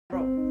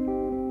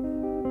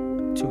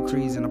Two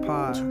Crees in a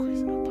pod.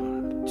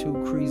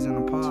 Two Crees in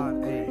a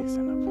pod. Hey.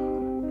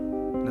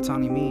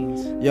 Natani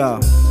means. Yo.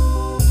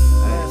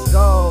 Let's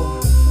go.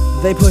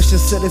 They pushed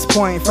us to this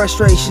point,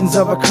 frustrations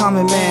of a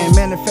common man.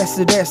 Manifest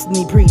the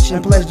destiny, preach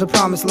and pledge the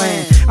promised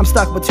land. I'm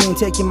stuck between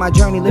taking my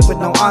journey, live with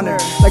no honor.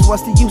 Like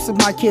what's the use if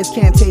my kids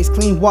can't taste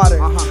clean water?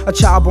 A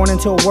child born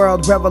into a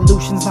world,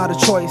 revolution's not a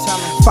choice.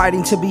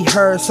 Fighting to be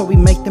heard, so we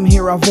make them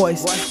hear our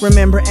voice.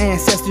 Remember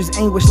ancestors'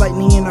 anguish,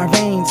 lightning in our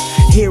veins.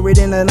 Hear it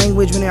in the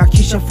language when they are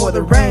kissing for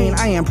the rain.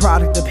 I am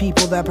product of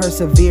people that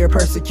persevere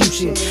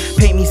persecution.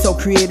 Paint me so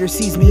creator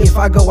sees me if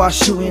I go out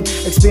shooting.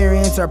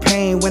 Experience our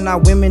pain when our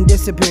women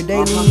disappear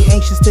daily.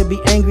 Anxious to be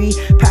angry,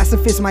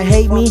 pacifists might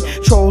hate me.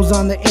 Trolls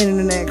on the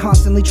internet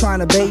constantly trying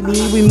to bait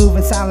me. We move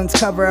in silence,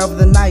 cover of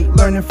the night,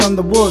 learning from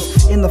the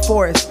wolves in the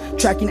forest,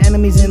 tracking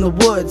enemies in the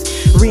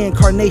woods.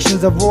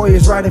 Reincarnations of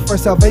warriors riding for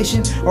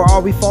salvation, or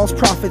are we false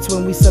prophets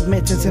when we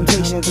submit to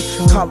temptation?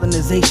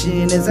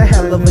 Colonization is a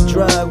hell of a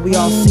drug. We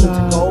all seem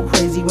to go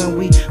crazy when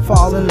we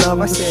fall in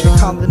love. I said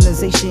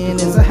colonization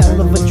is a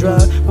hell of a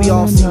drug. We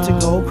all seem to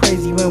go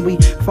crazy when we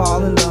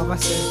fall in love. I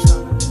said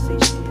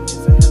colonization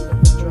is a hell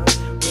of a drug.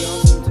 We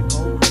all seem to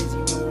go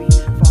crazy when we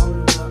fall in love.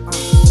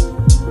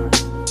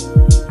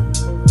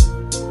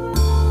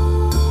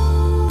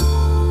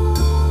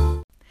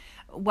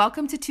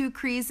 Welcome to Two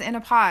Crees in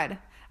a Pod.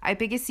 Ay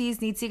pigasis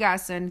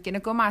nitzigasun,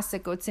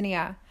 ginakomasiko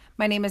tsinia.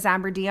 My name is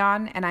Amber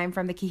Dion, and I'm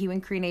from the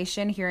Kihiwin Cree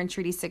Nation here in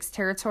Treaty 6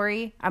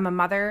 territory. I'm a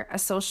mother, a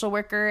social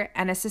worker,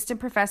 and assistant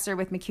professor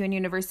with MacEwan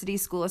University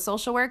School of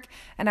Social Work,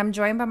 and I'm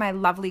joined by my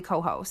lovely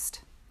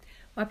co-host.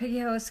 Welcome,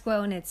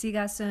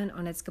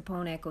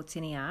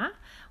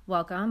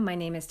 my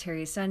name is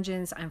Terry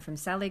Sunjins. I'm from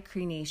Salt Lake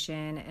Cree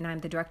Nation, and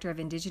I'm the Director of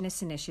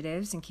Indigenous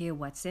Initiatives in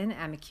Kihiwetsin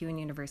at MacEwan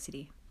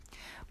University.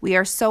 We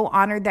are so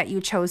honored that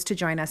you chose to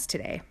join us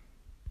today.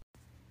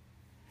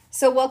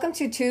 So welcome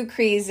to Two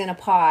Crees in a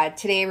Pod.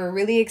 Today we're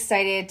really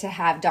excited to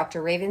have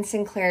Dr. Raven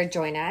Sinclair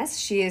join us.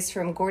 She is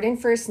from Gordon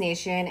First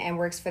Nation and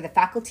works for the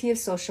Faculty of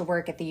Social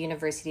Work at the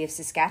University of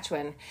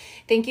Saskatchewan.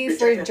 Thank you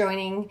for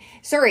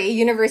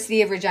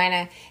University of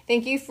Regina.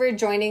 Thank you for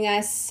joining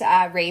us,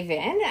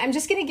 Raven. I'm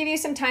just going to give you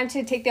some time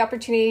to take the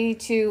opportunity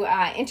to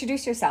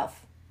introduce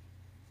yourself.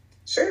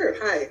 Sure.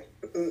 Hi,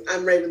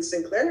 I'm Raven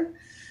Sinclair.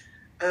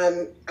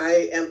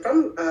 I am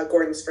from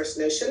Gordon's First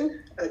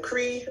Nation,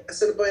 Cree,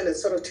 Assiniboine, and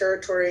Saulteaux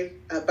territory,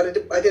 but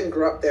I didn't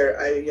grow up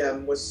there. I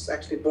was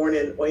actually born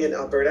in Oyen,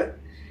 Alberta,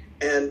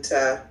 and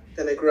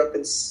then I grew up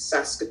in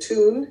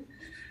Saskatoon,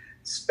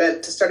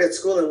 started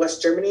school in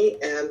West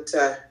Germany, and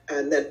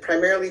then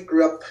primarily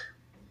grew up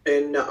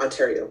in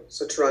Ontario,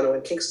 so Toronto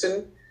and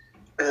Kingston.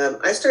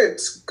 I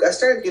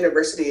started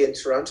university in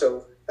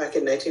Toronto back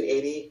in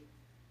 1980,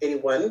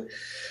 81,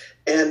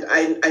 and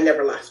I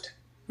never left.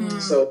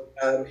 So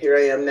here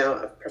I am now,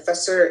 a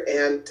professor,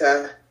 and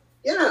I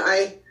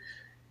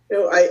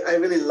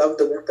really love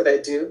the work that I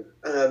do,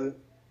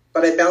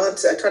 but I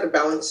try to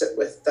balance it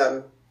with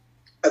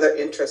other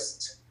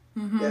interests.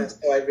 Yeah,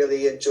 so I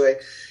really enjoy.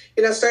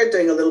 I started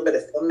doing a little bit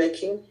of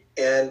filmmaking,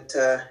 and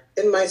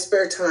in my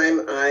spare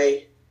time,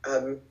 I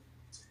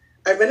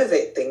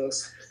renovate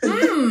things,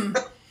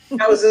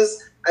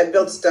 houses. I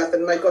build stuff,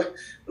 and my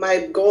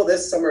goal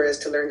this summer is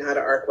to learn how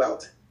to arc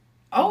weld.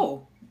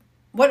 Oh.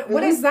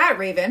 What is that,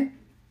 Raven?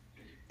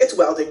 It's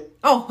welding.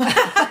 Oh.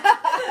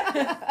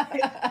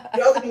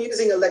 Welding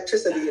using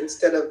electricity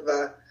instead of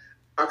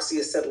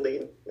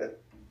oxyacetylene. It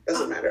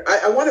doesn't matter.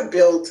 I want to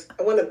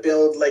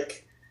build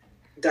like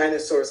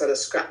dinosaurs out of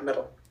scrap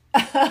metal.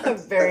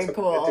 Very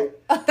cool.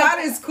 That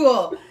is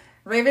cool.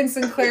 Raven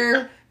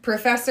Sinclair,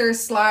 professor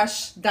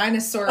 /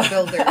 dinosaur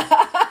builder.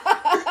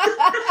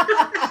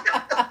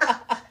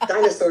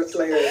 Dinosaur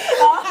slayer.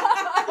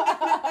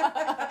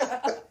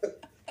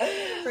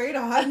 Right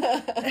on.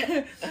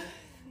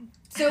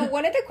 So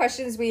one of the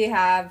questions we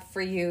have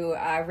for you,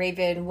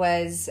 Raven,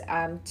 was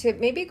to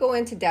maybe go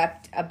into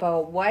depth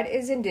about what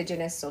is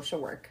Indigenous social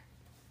work.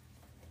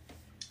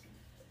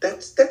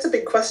 That's a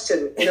big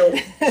question.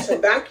 So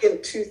back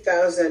in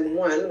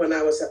 2001, when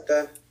I was at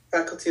the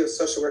Faculty of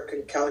Social Work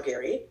in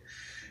Calgary,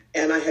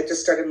 and I had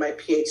just started my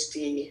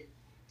PhD,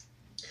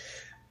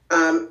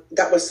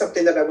 that was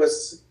something that I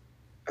was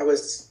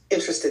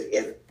interested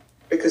in.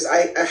 Because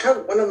I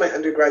have one of my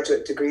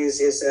undergraduate degrees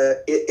is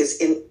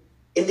in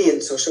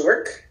Indian social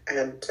work,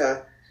 and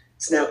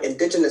it's now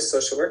Indigenous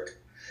social work.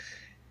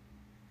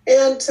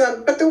 And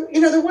but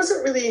there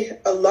wasn't really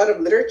a lot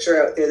of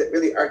literature out there that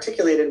really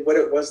articulated what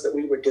it was that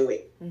we were doing,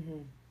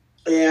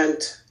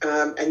 and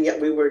yet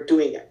we were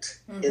doing it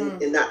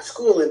in that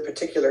school in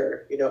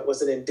particular. It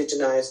was an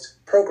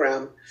indigenized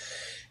program,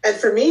 and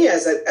for me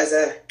as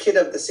a kid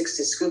of the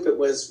 '60s scoop, it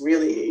was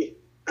really.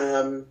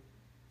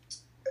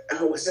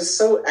 It was just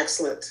so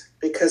excellent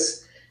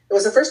because it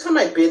was the first time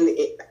I'd been,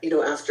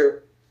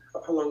 after,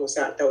 how long was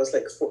that? That was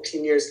like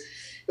 14 years.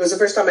 It was the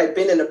first time I'd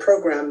been in a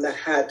program that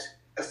had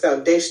a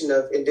foundation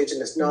of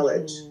Indigenous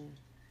knowledge,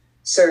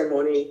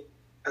 ceremony,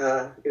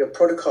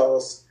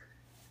 protocols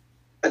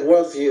and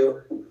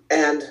worldview.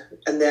 And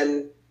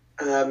then,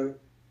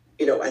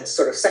 and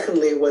sort of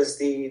secondly was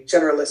the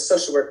generalist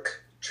social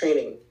work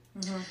training.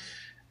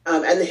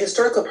 And the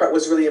historical part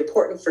was really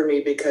important for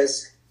me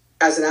because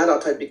as an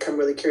adult, I'd become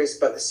really curious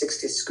about the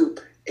 60s scoop.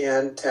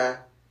 And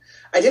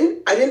I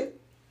didn't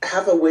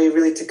have a way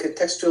really to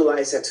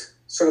contextualize it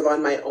sort of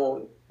on my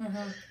own.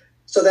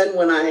 So then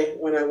when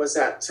I was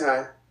at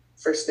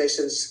First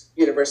Nations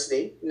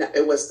University,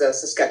 it was the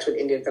Saskatchewan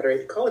Indian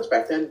Federated College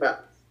back then,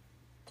 but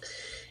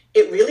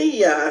it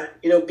really,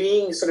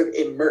 being sort of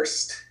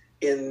immersed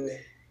in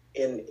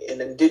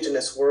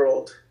Indigenous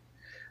world,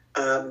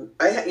 I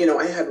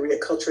had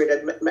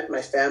reacculturated, met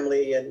my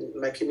family and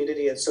my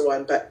community and so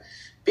on, but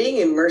being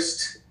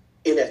immersed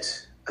in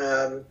it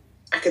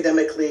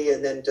academically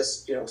and then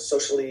just,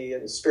 socially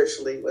and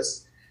spiritually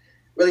was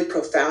really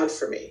profound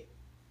for me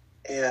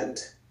and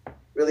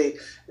really,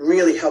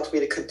 really helped me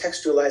to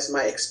contextualize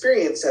my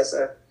experience as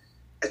a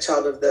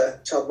child of the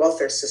child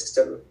welfare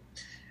system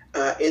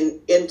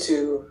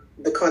into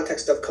the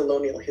context of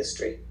colonial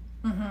history.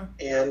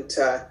 And,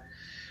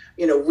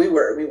 we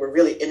were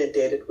really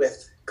inundated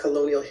with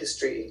colonial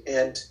history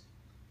and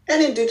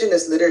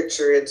Indigenous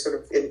literature and sort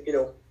of,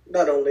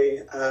 not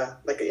only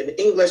like in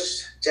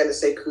English,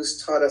 Janice A.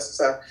 Coos taught us,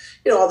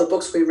 all the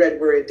books we read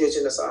were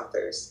Indigenous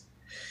authors.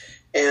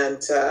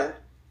 And,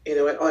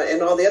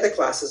 and all the other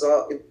classes,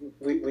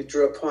 we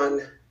drew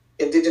upon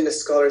Indigenous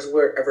scholars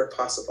wherever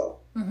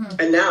possible.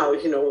 And now,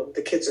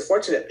 the kids are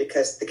fortunate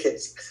because the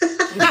kids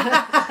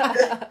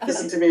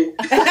listen to me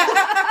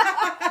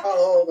all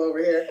old over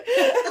here.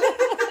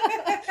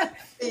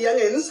 The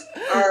youngins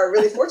are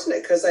really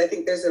fortunate because I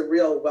think there's a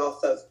real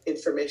wealth of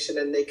information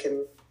and they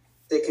can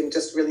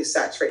just really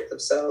saturate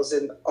themselves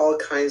in all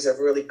kinds of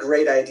really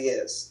great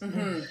ideas.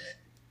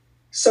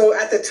 So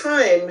at the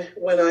time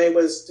when I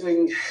was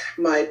doing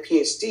my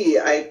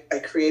PhD, I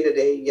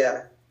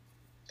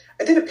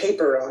did a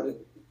paper on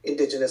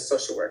Indigenous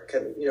social work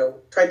and,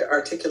 tried to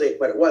articulate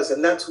what it was.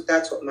 And that's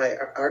what my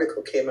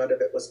article came out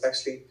of. It was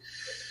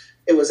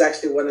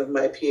actually one of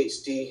my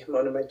PhD,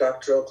 one of my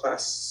doctoral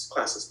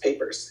classes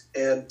papers.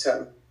 And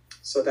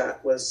so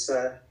that was,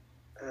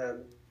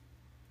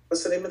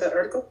 what's the name of that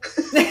article?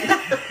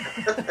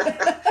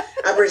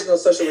 Aboriginal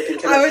Social Work in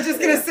Canada. I was just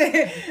going to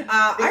say,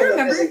 I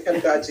remember.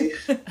 Pedagogy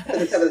for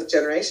the 7th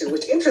generation,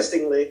 which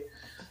interestingly,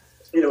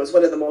 is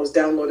one of the most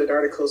downloaded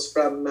articles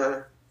from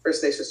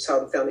First Nations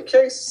Child and Family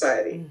Caring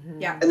Society.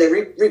 Yeah. And they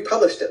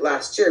republished it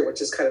last year,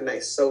 which is kind of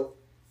nice. So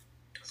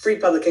free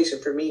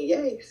publication for me,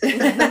 yay.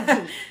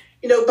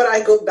 But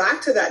I go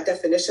back to that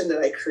definition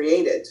that I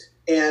created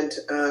and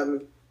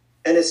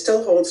it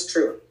still holds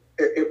true.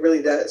 It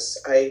really does.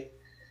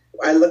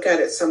 I look at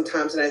it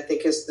sometimes and I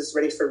think, is this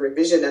ready for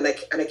revision? And I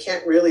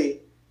can't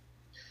really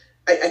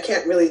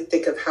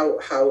think of how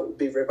it would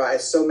be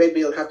revised. So maybe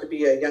it'll have to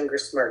be a younger,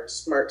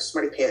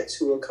 smarty pants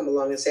who will come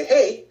along and say,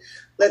 hey,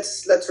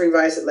 let's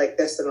revise it like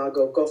this, and I'll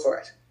go for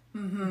it.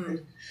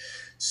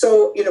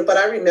 So, but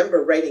I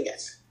remember writing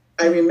it.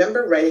 And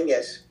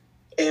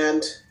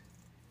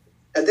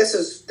this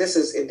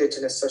is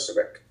Indigenous social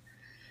work.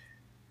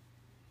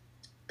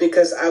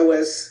 Because I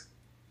went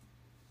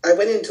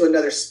into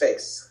another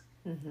space.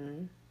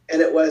 And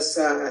it was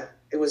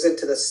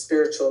into the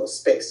spiritual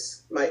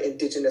space, my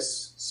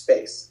Indigenous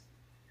space,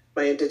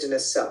 my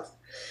Indigenous self.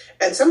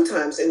 And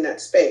sometimes in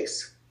that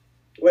space,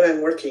 when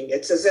I'm working,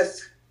 it's as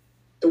if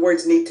the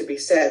words need to be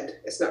said.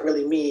 It's not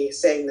really me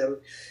saying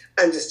them.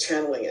 I'm just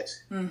channeling it.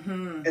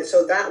 And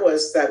so that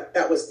was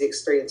the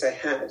experience I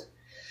had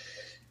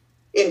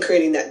in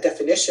creating that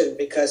definition,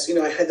 because,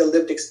 I had the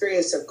lived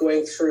experience of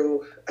going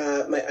through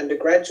my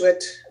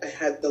undergraduate. I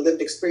had the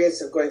lived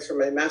experience of going through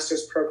my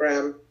master's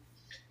program.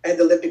 I had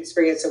the lived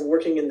experience of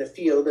working in the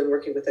field and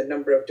working with a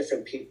number of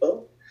different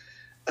people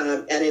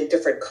and in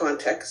different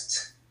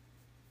contexts,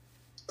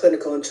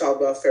 clinical and child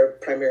welfare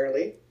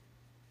primarily.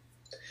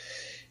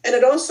 And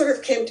it all sort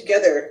of came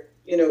together,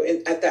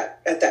 at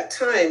that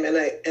time. And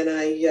I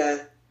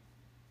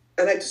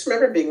just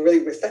remember being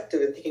really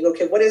reflective and thinking,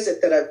 okay, what is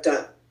it that I've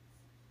done?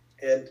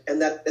 And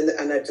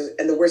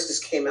the words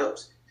just came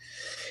out,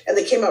 and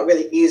they came out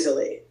really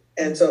easily.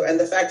 And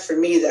the fact for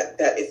me that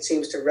it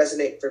seems to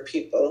resonate for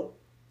people,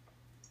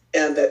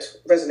 and that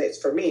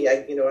resonates for me,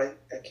 I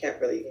can't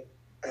really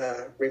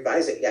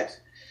revise it yet.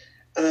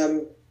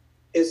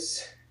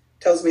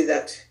 Tells me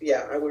that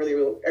I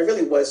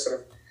really was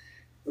sort of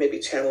maybe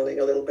channeling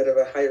a little bit of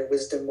a higher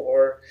wisdom,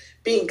 or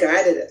being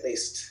guided at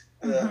least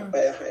by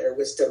a higher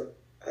wisdom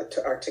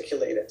to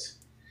articulate it.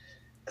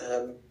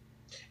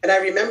 And I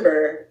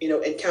remember,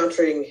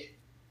 encountering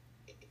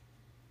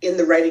in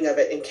the writing of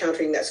it,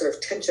 encountering that sort of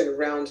tension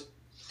around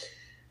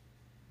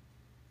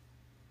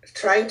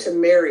trying to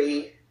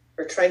marry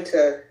or trying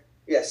to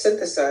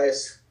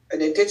synthesize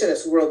an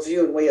Indigenous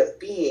worldview and way of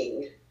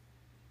being,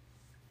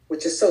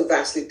 which is so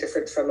vastly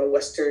different from a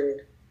Western,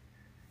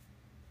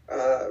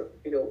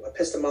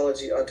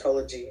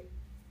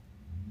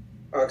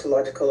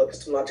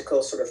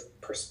 epistemological, sort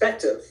of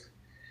perspective.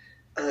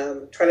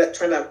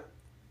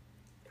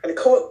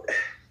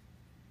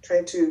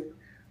 Trying to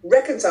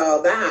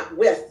reconcile that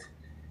with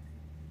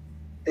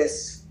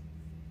this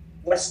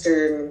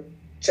Western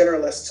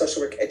generalist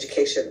social work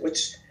education,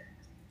 which,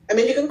 I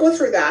mean, you can go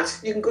through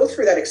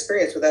that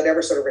experience without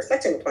ever sort of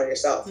reflecting upon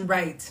yourself.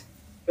 Right.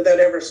 Without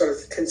ever sort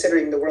of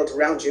considering the world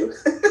around you.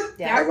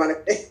 Yeah.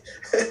 Ironically,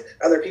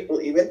 other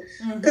people even.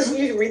 Because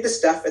you read the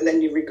stuff and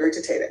then you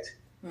regurgitate it.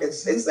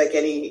 It's like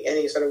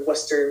any sort of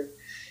Western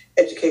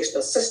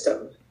educational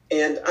system.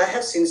 And I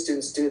have seen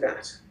students do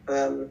that.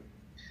 And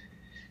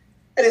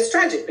it's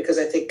tragic because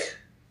I think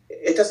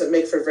it doesn't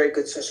make for very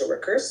good social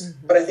workers,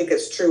 but I think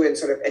it's true in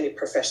sort of any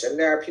profession.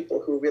 There are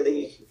people who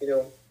really,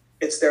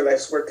 it's their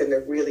life's work and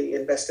they're really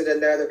invested,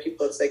 and there are other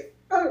people it's like,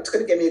 oh, it's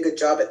going to give me a good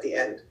job at the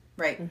end.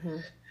 Right.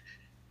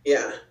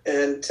 Yeah.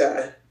 And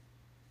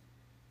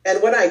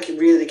what I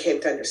really came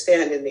to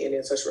understand in the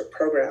Indian social work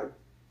program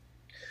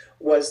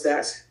was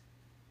that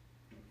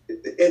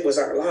it was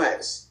our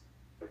lives.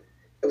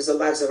 It was the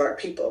lives of our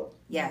people.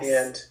 Yes.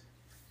 And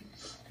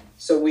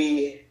so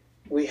we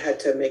had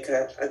to make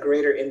a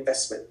greater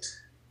investment.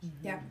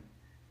 Yeah.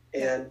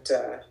 And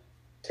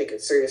take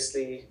it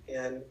seriously.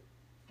 And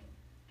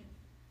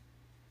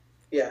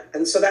yeah.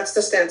 And so that's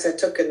the stance I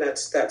took, and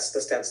that's the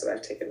stance that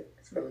I've taken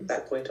from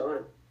that point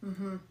on.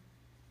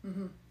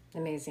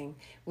 Amazing.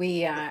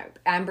 We,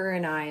 Amber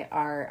and I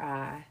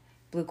are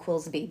Blue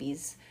Quills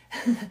babies.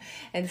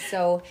 And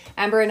so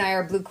Amber and I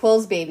are Blue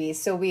Quills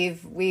babies. So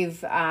we've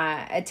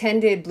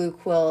attended Blue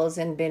Quills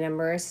and been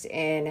immersed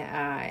in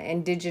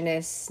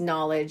Indigenous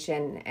knowledge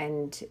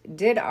and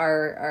did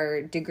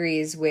our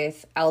degrees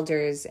with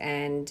elders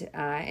and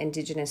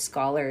Indigenous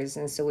scholars.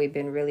 And so we've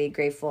been really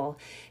grateful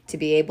to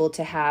be able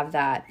to have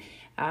that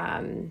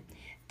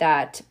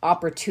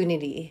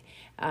opportunity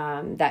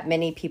that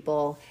many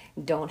people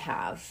don't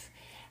have.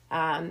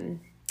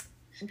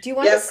 Do you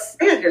want to?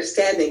 My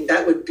understanding,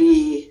 that would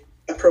be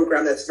a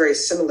program that's very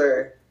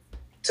similar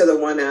to the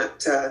one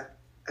at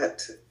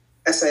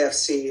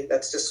SIFC.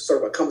 That's just sort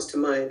of what comes to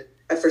mind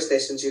at First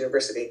Nations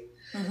University,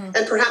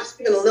 and perhaps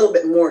even a little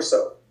bit more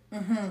so,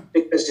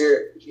 because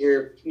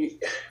you're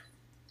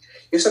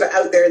sort of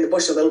out there in the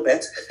bush a little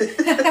bit.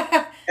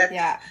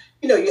 Yeah.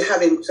 You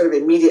having sort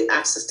of immediate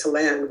access to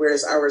land,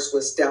 whereas ours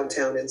was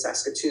downtown in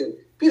Saskatoon.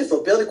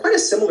 Beautiful building, quite a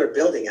similar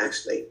building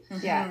actually.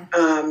 Yeah.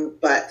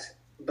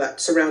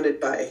 But surrounded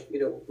by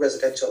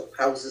residential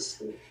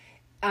houses.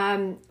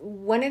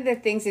 One of the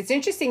things, it's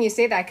interesting you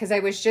say that, because I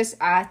was just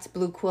at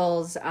Blue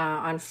Quills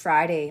on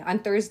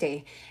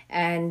Thursday,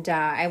 and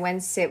I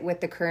went sit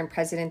with the current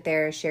president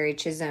there, Sherry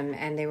Chisholm,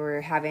 and they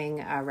were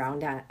having a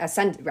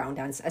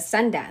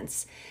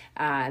Sundance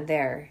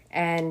there,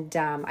 and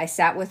I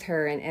sat with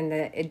her, and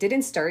it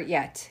didn't start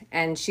yet,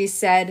 and she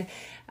said,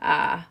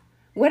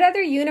 "What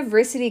other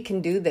university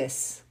can do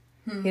this?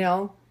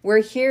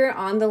 We're here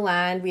on the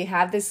land. We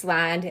have this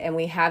land, and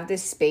we have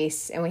this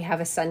space, and we have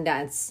a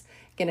Sundance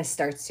gonna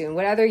start soon.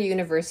 What other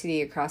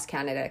university across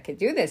Canada could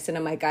do this?" And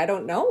I'm like, I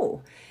don't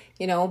know,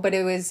 but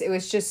it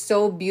was just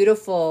so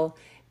beautiful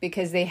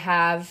because they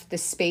have the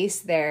space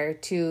there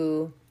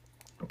to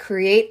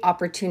create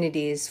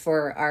opportunities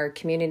for our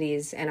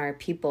communities and our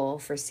people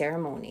for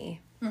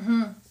ceremony.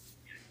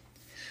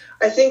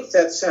 I think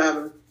that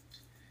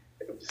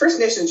First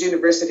Nations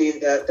University,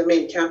 the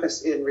main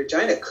campus in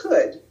Regina,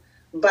 could,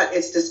 but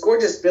it's this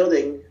gorgeous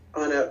building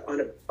on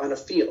a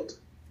field,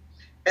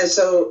 and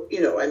so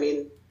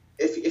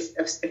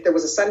if there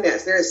was a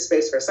Sundance, there is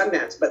space for a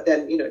Sundance, but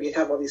then you'd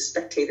have all these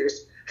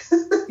spectators.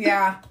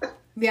 Yeah.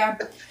 They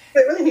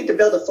really need to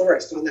build a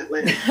forest on that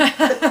land.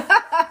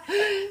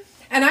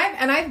 And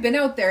I've been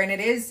out there, and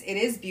it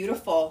is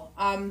beautiful.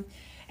 And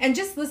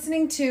just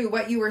listening to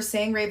what you were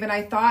saying, Raven,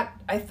 I thought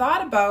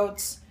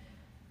about,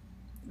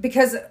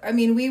 because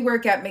we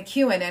work at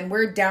MacEwan and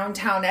we're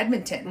downtown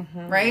Edmonton,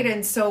 right?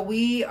 And so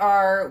we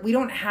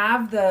don't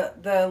have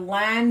the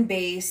land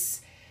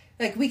base.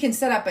 Like, we can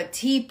set up a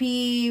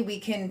teepee, we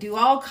can do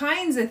all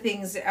kinds of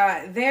things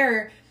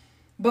there,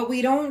 but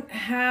we don't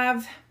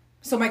have.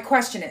 So my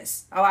question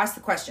is, I'll ask the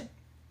question,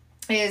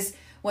 is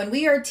when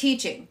we are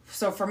teaching,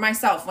 so for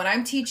myself, when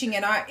I'm teaching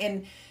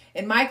in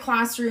my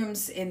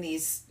classrooms in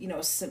these,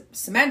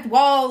 cement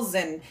walls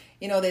and,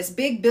 this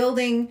big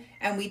building,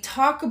 and we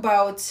talk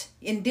about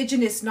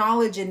Indigenous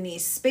knowledge in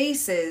these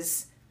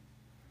spaces,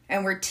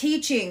 and we're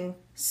teaching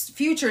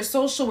future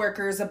social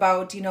workers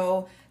about,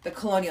 the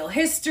colonial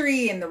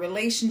history and the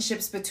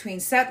relationships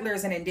between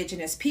settlers and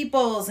Indigenous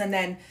peoples, and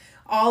then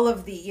all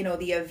of the,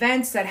 the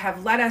events that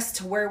have led us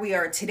to where we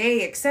are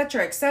today,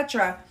 etc.,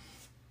 etc.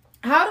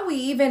 How do we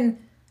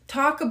even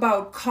talk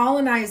about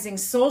colonizing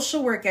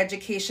social work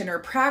education or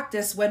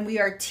practice when we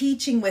are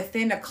teaching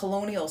within a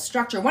colonial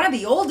structure, one of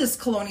the oldest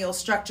colonial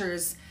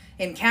structures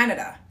in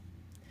Canada?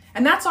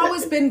 And that's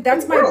always been,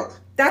 that's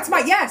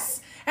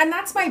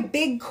my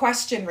big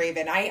question,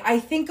 Raven. I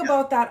think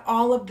about that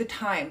all of the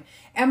time.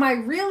 Am I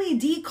really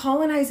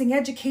decolonizing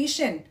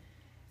education?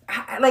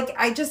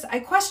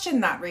 I question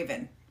that,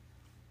 Raven.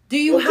 Do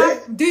you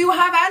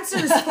have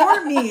answers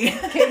for me?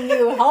 Can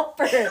you help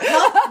her?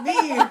 Help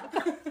me,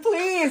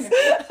 please.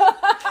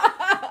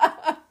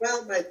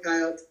 Well, my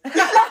child.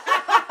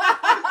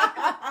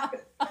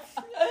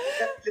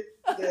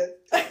 the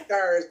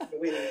stars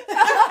winning.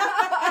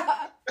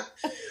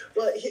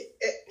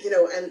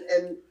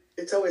 and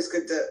it's always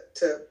good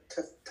to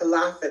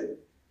laugh and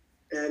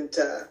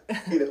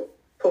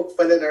poke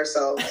fun at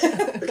ourselves.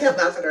 We can't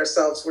laugh at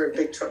ourselves. We're in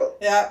big trouble.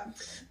 Yeah.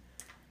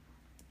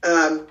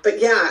 But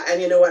yeah,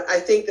 and you know what? I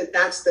think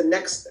that's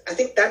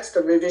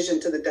the revision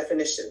to the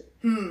definition.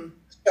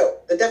 So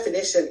the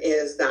definition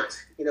is that,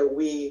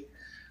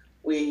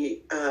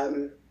 we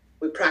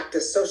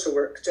practice social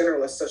work,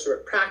 generalist social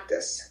work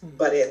practice,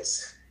 but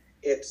it's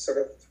sort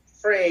of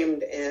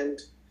framed and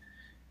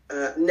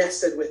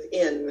nested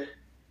within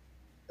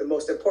the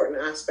most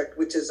important aspect,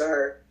 which is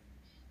our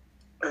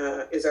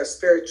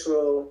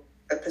spiritual,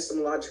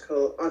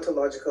 epistemological,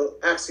 ontological,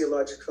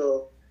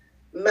 axiological,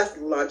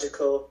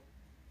 methodological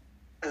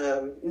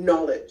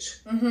knowledge.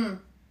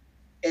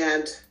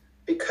 And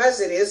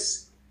because it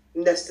is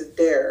nested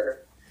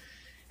there,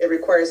 it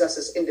requires us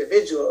as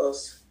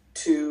individuals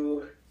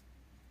to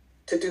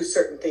do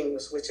certain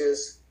things, which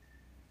is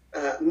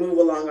move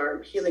along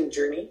our healing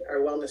journey, our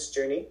wellness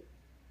journey,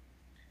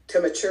 to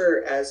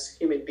mature as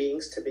human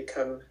beings, to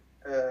become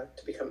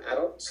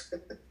adults.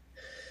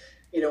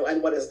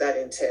 And what does that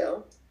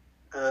entail?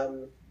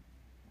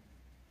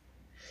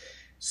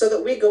 So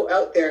that we go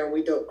out there and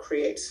we don't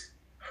create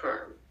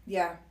harm.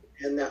 Yeah.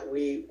 And that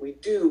we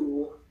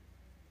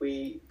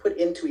put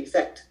into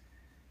effect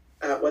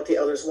what the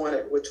elders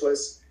wanted, which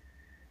was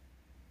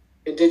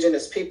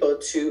Indigenous people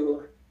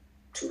to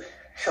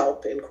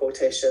help, in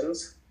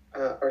quotations,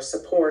 or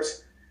support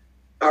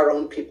our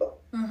own people.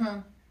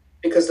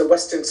 Because the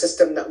Western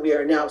system that we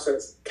are now sort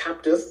of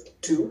captive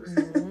to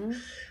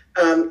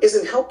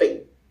isn't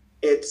helping.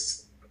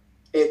 It's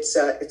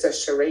a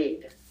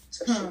charade.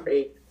 It's a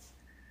charade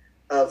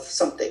of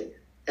something.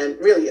 And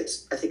really,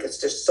 I think it's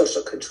just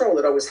social control.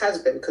 It always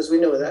has been, because we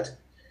know that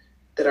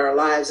our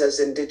lives as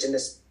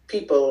Indigenous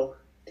people,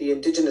 the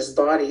Indigenous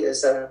body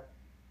is a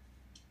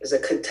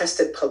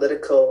contested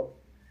political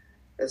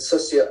and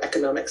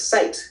socioeconomic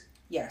site.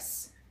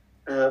 Yes.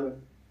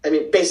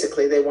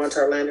 Basically, they want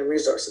our land and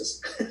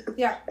resources.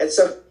 Yeah. And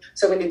so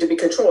we need to be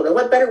controlled. And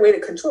what better way to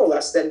control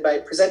us than by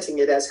presenting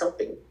it as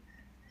helping?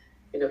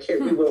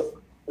 Here we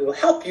will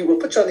help you. We'll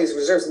put you on these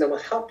reserves, and then we'll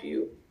help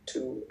you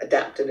to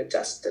adapt and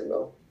adjust, and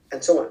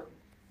so on.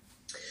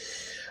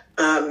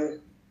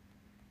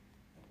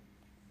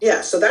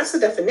 So that's the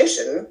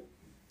definition.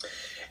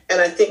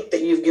 And I think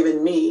that you've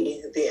given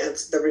me the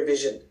answer, the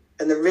revision.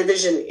 And the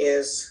revision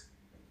is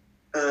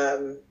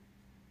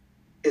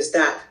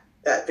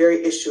that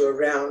very issue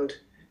around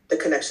the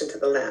connection to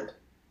the land.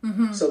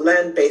 So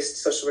land-based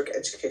social work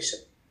education.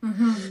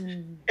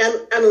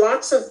 And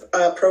lots of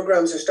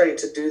programs are starting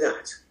to do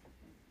that.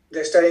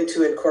 They're starting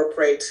to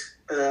incorporate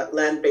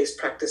land-based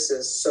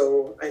practices.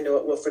 So I know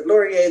at Wilfrid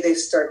Laurier, they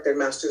start their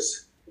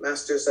Masters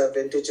of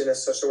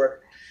Indigenous Social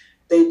Work.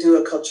 They do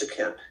a culture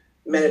camp.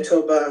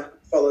 Manitoba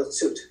followed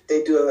suit.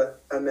 They do a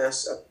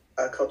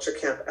culture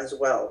camp as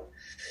well.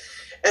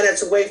 And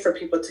it's a way for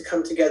people to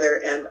come together.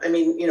 And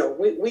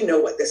we know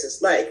what this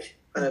is like.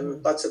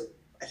 Lots of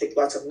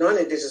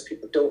non-Indigenous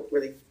people don't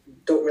really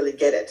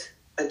get it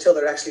until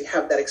they actually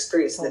have that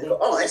experience, and then go,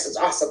 "Oh, this is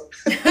awesome,"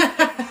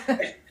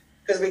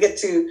 because we get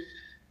to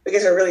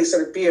really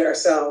sort of be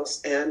ourselves,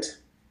 and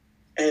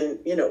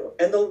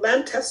the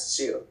land tests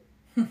you.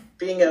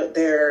 Being out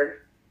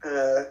there,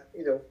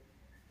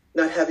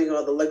 not having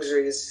all the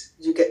luxuries,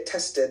 you get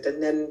tested,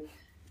 and then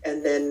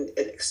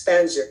it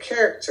expands your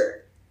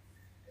character,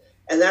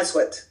 and that's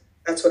what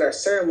our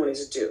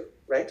ceremonies do,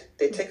 right?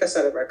 They take us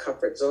out of our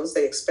comfort zones,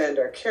 they expand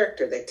our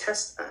character, they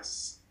test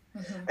us.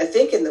 I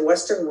think in the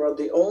Western world,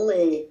 the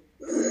only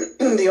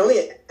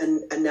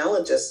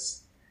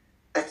analogous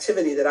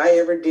activity that I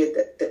ever did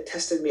that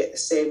tested me at the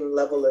same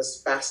level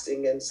as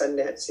fasting and sun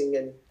dancing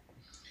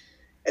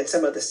and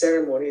some of the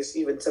ceremonies,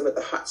 even some of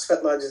the hot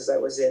sweat lodges I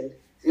was in,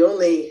 the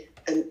only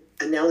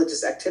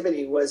analogous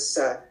activity was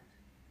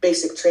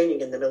basic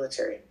training in the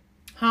military.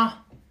 And,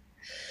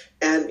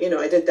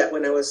 I did that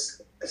when I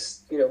was,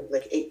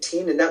 like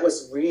 18, and that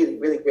was really,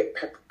 really great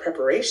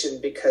preparation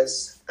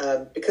because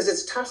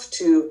it's tough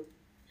to,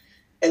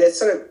 and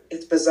it's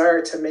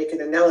bizarre to make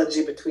an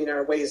analogy between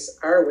our ways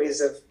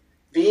of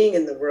being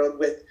in the world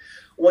with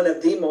one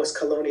of the most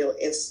colonial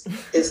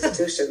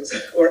institutions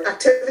or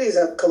activities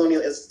of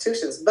colonial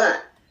institutions.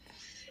 But,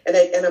 and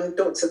I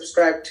don't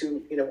subscribe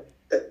to,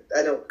 that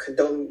I don't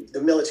condone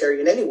the military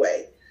in any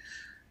way,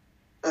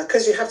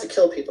 because you have to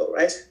kill people,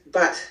 right?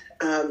 But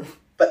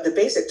the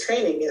basic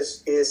training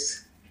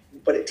is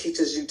what it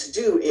teaches you to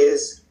do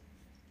is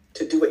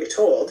to do what you're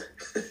told.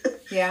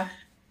 Yeah.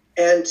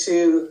 And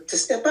to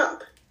step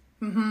up,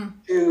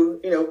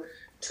 to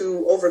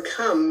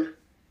overcome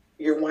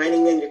your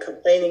whining and your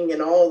complaining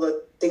and all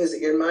the things that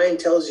your mind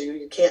tells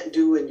you can't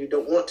do and you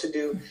don't want to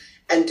do,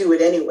 and do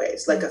it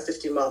anyways, like a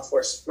 50-mile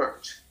forced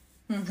march.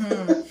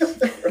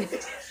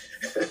 Right?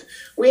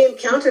 We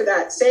encounter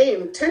that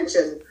same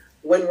tension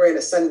when we're in a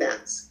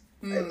Sundance,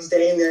 right?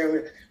 Staying there and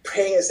we're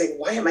praying and saying,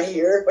 "Why am I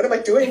here? What am I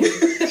doing?"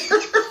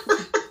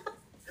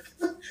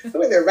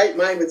 Who in their right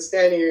mind would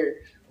stand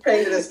here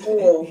praying to this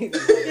pool?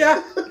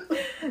 Yeah.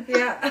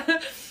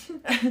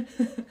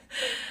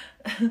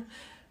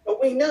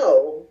 But we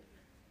know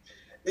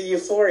the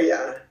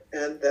euphoria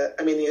and the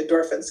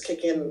endorphins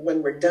kick in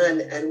when we're done,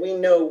 and we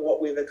know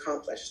what we've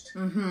accomplished.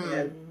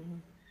 And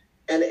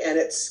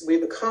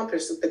we've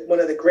accomplished one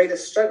of the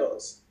greatest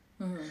struggles,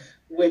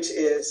 which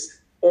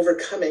is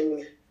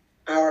overcoming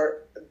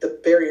the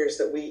barriers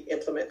that we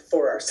implement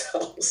for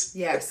ourselves.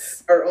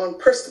 Yes. Our own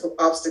personal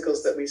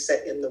obstacles that we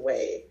set in the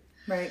way.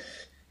 Right.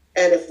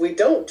 And if we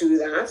don't do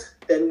that,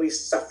 then we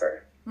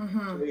suffer.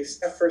 We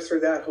suffer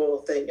through that whole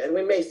thing, and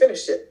we may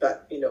finish it,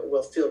 but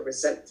we'll feel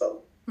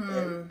resentful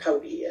and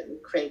pouty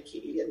and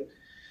cranky, and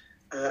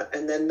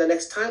then the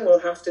next time we'll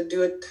have to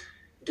do it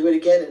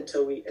again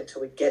until we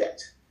get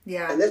it.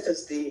 Yeah. And this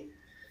is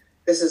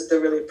the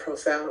really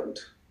profound,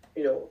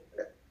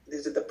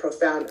 these are the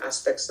profound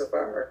aspects of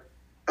our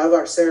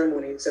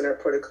ceremonies and our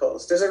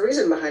protocols. There's a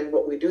reason behind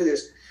what we do.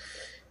 There's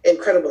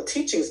incredible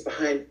teachings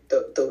behind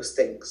those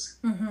things.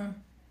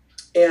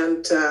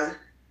 And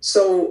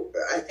so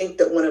I think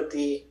that one of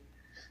the,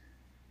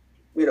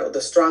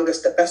 the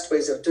strongest, the best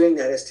ways of doing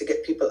that is to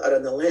get people out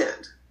on the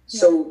land.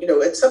 Yeah. So,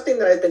 it's something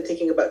that I've been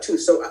thinking about too.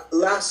 So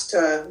last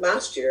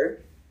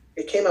year,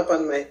 it came up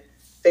on my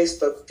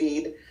Facebook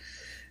feed,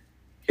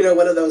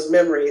 one of those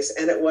memories.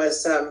 And it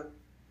was,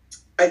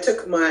 I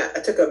took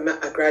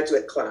a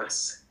graduate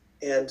class,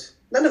 and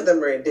none of them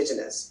were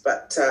Indigenous,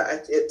 but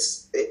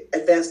it's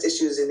advanced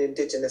issues in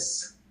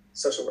Indigenous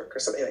social work or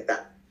something like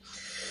that.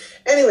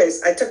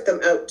 Anyways, I took them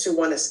out to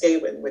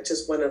Wanuskewin, which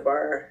is one of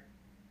our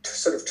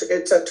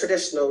it's a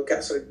traditional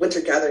sort of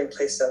winter gathering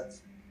place of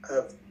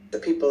the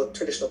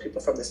traditional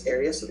people from this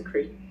area, so the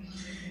Cree.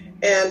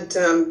 And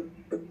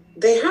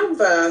they have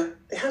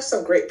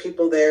some great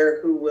people there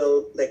who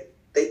will, like,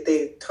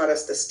 they taught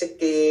us the stick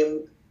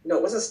game. No,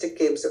 it wasn't stick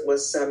games. It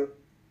was,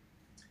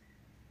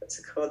 what's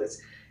it called?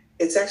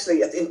 It's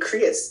actually, in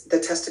Cree, it's the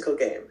testicle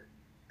game,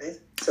 right?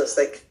 So it's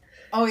like,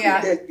 oh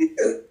yeah.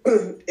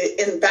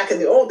 Back in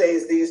the old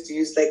days, they used to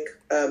use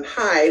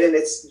hide, and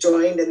it's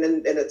joined,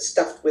 and it's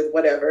stuffed with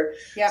whatever.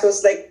 Yeah. So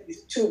it's like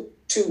two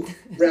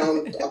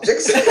round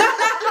objects.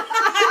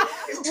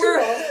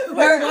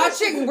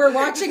 We're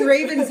watching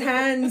Raven's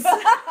hands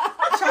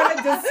trying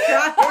to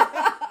describe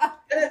it.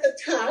 And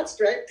it's attached,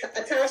 right?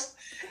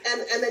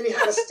 And then you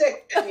have a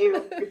stick, and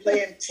you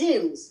play in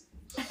teams.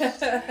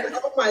 And,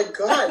 oh my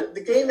God,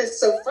 the game is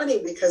so funny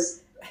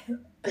because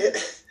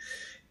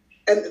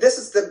and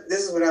this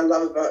is what I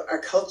love about our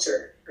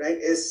culture, right?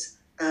 Is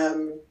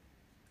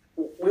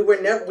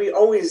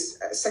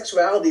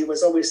sexuality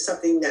was always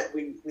something that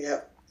we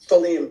have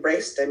fully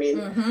embraced. I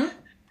mean,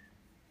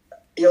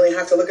 you only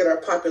have to look at our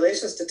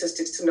population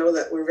statistics to know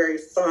that we're very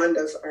fond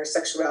of our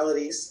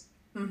sexualities,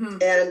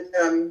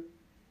 and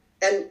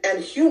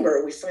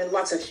humor. We find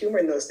lots of humor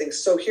in those things.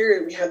 So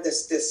here we have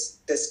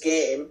this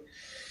game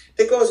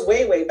that goes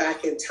way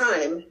back in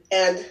time,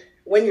 and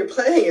when you're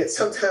playing it,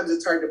 sometimes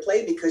it's hard to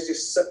play because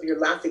you're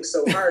laughing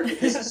so hard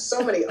because there's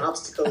so many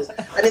obstacles.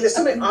 I mean, there's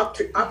so many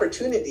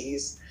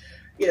opportunities,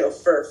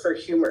 for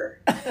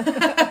humor.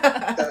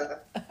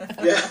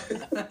 Yeah.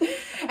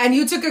 And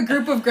you took a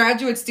group of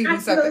graduate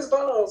students up. Those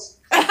balls.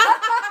 Scoop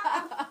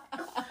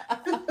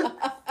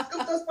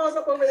those balls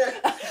up over there.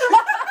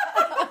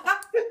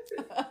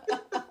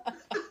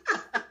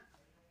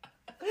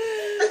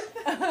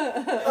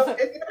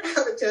 If you don't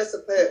have a chance to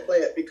play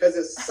it because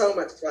it's so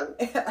much fun.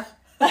 Yeah.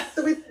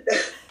 So we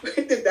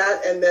did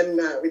that, and then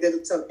we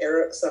did some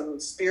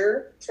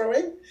spear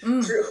throwing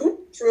through a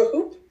hoop.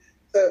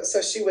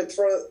 So she would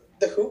throw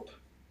the hoop,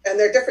 and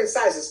they're different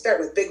sizes. Start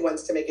with big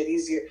ones to make it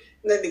easier,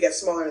 and then they get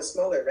smaller and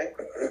smaller, right?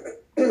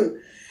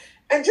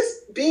 And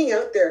just being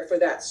out there for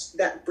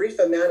that brief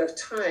amount of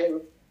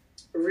time,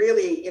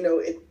 really,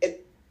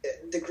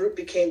 the group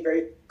became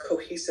very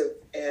cohesive,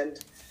 and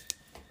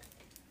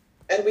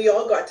we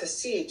all got to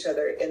see each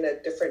other in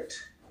a different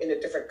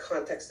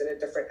context, in a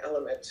different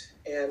element.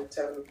 And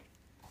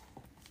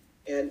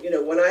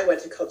when I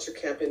went to culture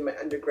camp in my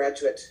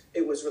undergraduate,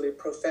 it was really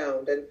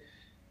profound. And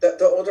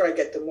the older I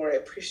get, the more I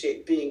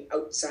appreciate being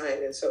outside.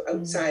 And so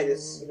outside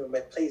is,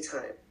 my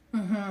playtime.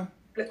 And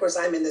of course,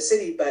 I'm in the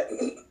city, but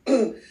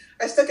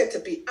I still get to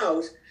be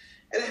out.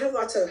 And I have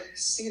lots of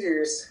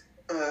cedars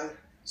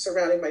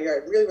surrounding my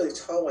yard, really, really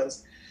tall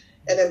ones.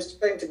 And I'm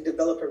starting to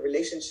develop a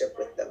relationship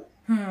with them.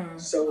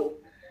 So,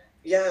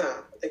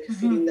 yeah, like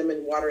feeding them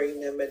and watering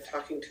them and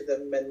talking to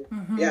them, and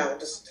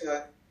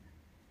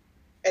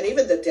and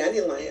even the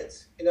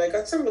dandelions. I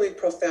got some really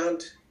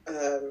profound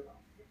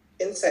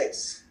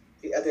insights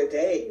the other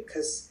day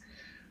because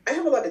I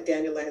have a lot of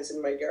dandelions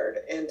in my yard,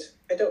 and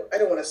I don't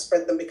want to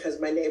spread them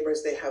because my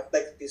neighbors, they have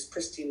like these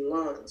pristine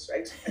lawns,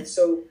 right? And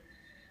so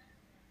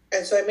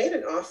I made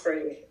an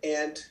offering,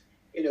 and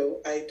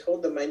I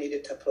told them I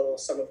needed to pull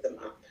some of them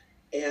up,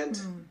 and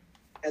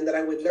that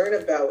I would learn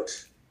about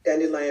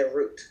dandelion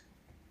root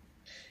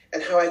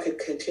and how I could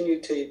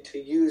continue to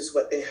use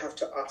what they have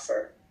to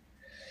offer.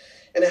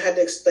 And I had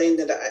to explain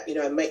that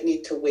I might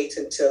need to wait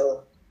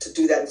to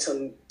do that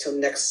until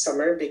next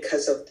summer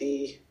because of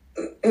the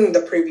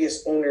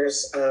previous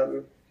owners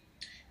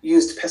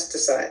used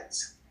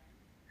pesticides.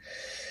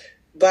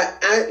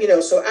 But,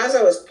 so as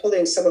I was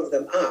pulling some of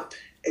them up,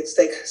 it's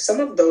like some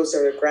of those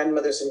are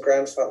grandmothers and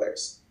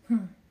grandfathers.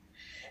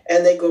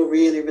 And they go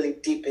really, really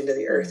deep into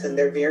the earth. And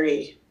they're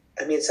very,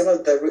 some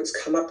of the roots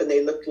come up and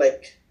they look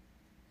like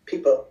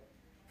people.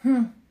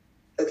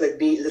 Look like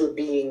little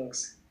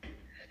beings.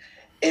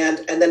 And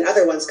then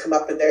other ones come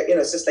up and they're,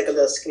 it's just like a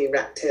little skinny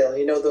rat tail.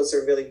 Those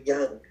are really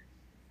young.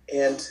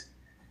 And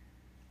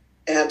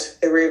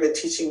they were even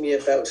teaching me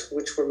about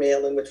which were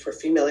male and which were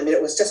female.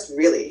 It was just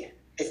really,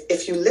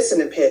 if you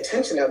listen and pay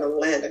attention out on the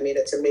land,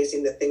 it's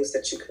amazing the things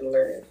that you can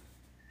learn.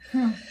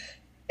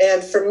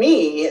 And for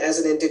me, as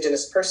an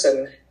Indigenous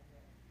person,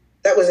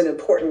 that was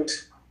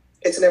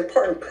it's an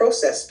important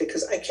process,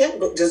 because I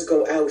can't just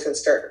go out and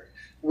start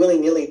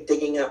willy-nilly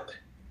digging up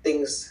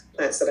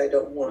plants that I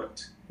don't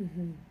want.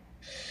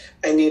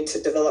 I need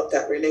to develop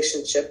that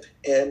relationship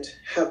and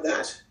have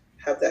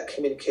that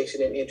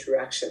communication and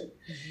interaction.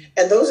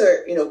 And those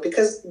are,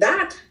 because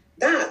that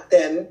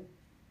then,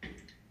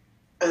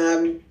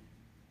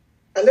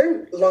 I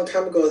learned a long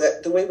time ago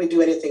that the way we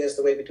do anything is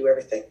the way we do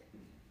everything.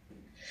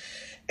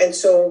 And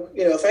so,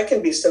 if I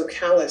can be so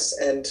callous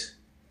and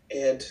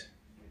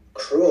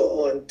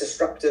cruel and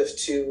disruptive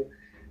to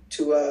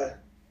a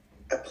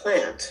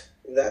plant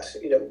that,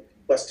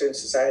 Western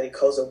society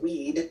calls a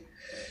weed,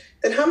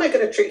 then how am I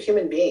going to treat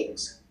human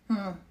beings?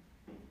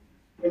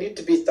 We need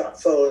to be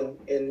thoughtful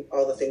in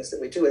all the things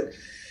that we do. And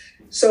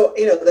so,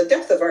 the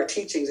depth of our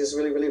teachings is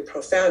really, really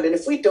profound. And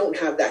if we don't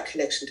have that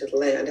connection to the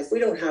land, if we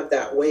don't have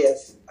that way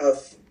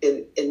of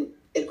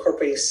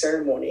incorporating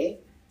ceremony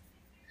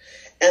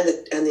and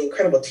the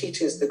incredible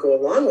teachings that go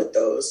along with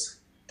those,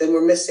 then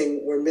we're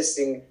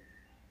missing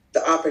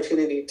the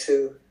opportunity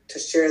to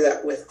share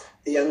that with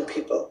the young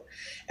people.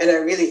 And I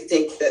really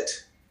think that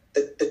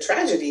the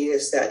tragedy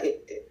is that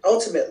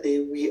ultimately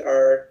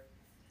we're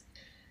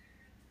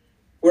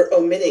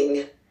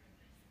omitting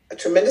a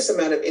tremendous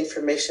amount of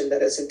information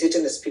that as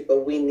Indigenous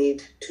people we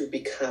need to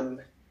become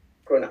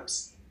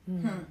grown-ups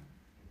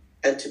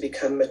and to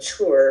become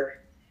mature,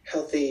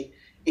 healthy,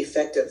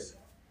 effective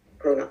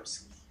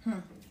grown-ups.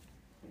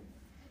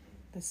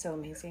 That's so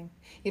amazing.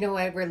 You know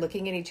what? We're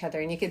looking at each other,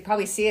 and you could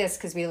probably see us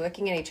because we're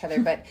looking at each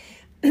other. But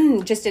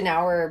just an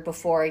hour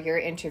before your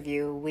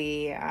interview,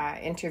 we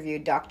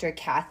interviewed Dr.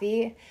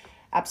 Kathy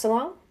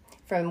Absalom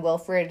from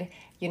Wilfrid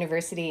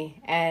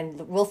University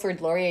and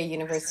Wilfrid Laurier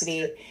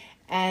University.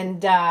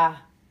 And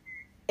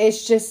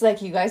it's just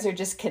like you guys are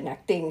just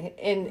connecting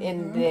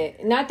in the,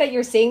 not that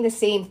you're saying the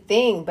same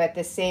thing, but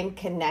the same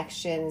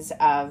connections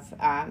of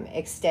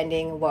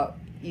extending what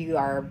you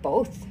are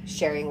both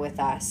sharing with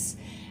us.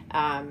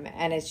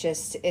 And it's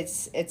just,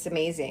 it's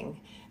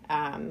amazing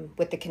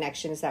with the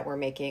connections that we're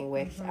making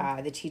with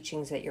the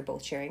teachings that you're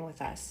both sharing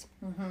with us.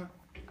 I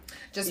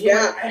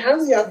have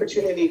the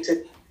opportunity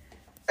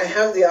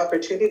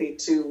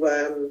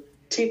to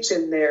teach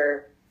in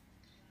their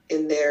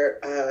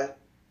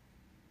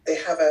they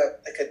have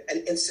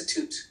an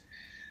institute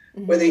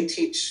where they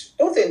teach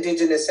both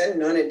Indigenous and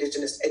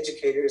non-Indigenous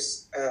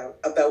educators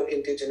about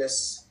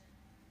Indigenous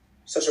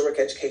social work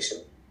education,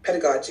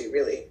 pedagogy,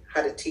 really,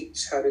 how to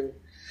teach, how to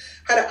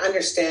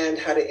understand,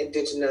 how to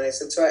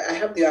indigenize. And so I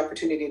have the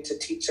opportunity to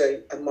teach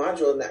a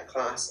module in that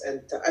class.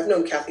 And I've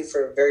known Kathy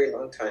for a very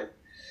long time.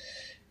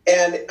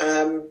 And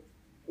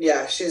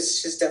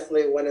she's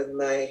definitely one of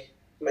my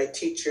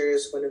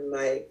teachers, one of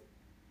my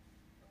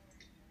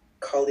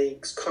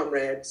colleagues,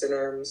 comrades in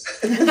arms.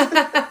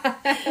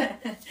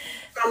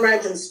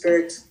 Comrades in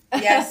spirit.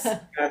 Yes.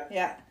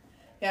 Yeah.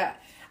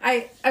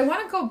 I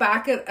want to go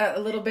back a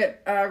little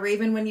bit,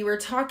 Raven, when you were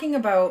talking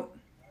about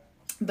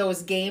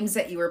those games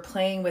that you were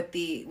playing with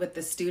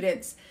the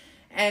students,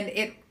 and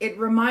it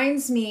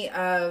reminds me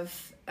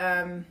of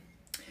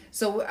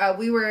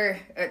we were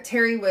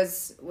Terry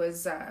was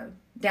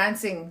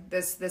dancing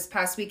this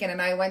past weekend, and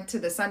I went to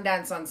the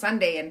Sundance on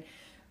Sunday and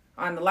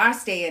on the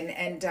last day,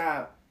 and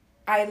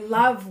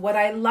what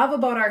I love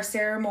about our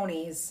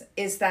ceremonies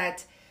is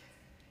that,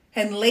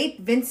 and late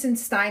Vincent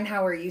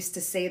Steinhauer used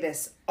to say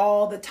this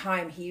all the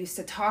time. He used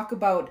to talk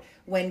about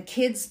when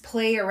kids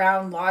play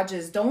around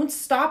lodges, don't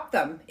stop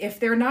them. If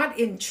they're not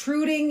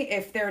intruding,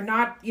 if they're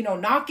not,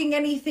 knocking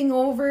anything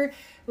over,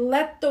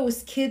 let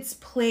those kids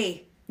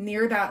play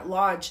near that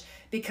lodge,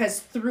 because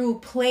through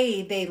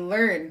play, they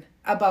learn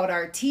about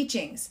our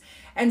teachings.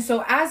 And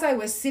so as I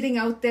was sitting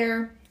out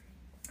there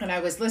and I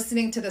was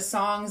listening to the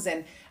songs,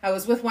 and I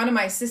was with one of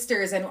my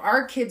sisters, and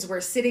our kids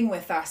were sitting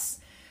with us.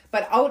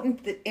 But out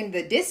in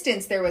the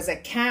distance, there was a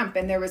camp,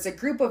 and there was a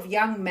group of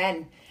young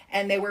men,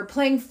 and they were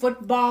playing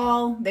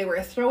football. They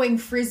were throwing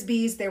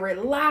frisbees. They were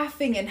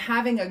laughing and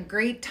having a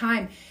great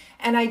time.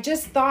 And I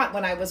just thought,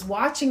 when I was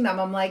watching them,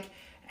 I'm like,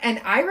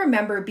 and I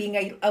remember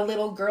being a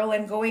little girl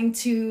and going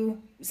to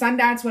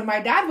Sundance when my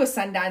dad was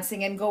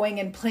Sundancing, and going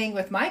and playing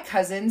with my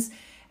cousins.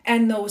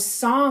 And those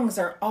songs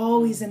are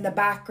always in the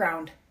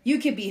background. You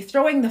could be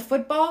throwing the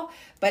football,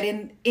 but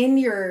in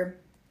your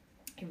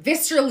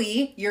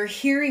viscerally, you're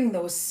hearing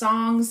those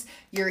songs,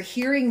 you're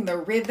hearing the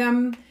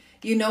rhythm,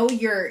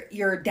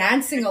 you're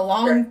dancing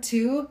along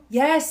too.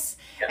 Yes.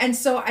 Yeah. And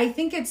so I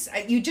think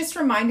you just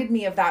reminded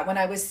me of that when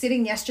I was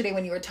sitting yesterday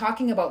when you were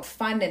talking about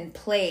fun and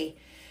play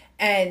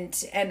and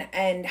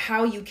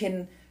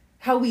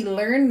how we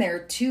learn there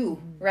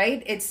too,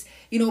 right? It's,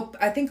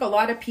 I think a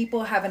lot of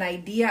people have an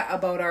idea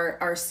about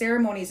our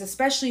ceremonies,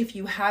 especially if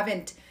you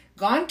haven't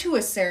gone to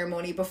a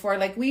ceremony before.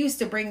 Like we used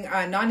to bring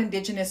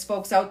non-Indigenous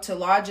folks out to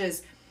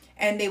lodges,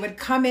 and they would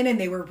come in and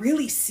they were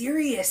really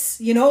serious,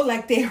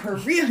 like they were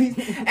really,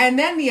 and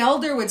then the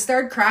elder would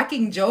start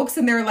cracking jokes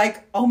and they're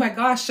like, oh my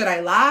gosh, should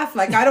I laugh?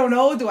 Like, I don't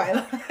know, do I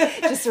laugh?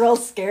 Just real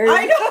scared.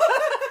 I know.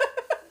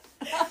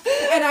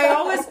 And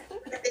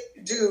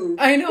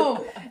I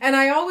know. And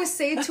I always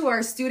say to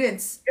our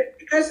students.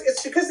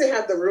 It's because they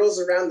have the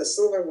rules around the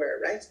silverware,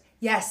 right?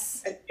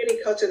 Yes. And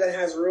any culture that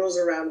has rules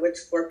around which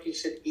fork you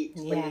should eat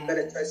when you've got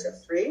a choice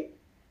of 3.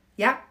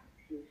 Yeah.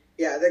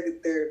 Yeah,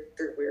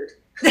 they're weird.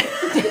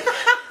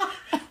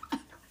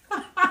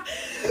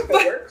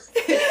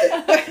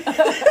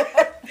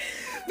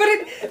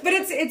 But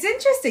it's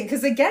interesting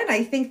because again,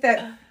 I think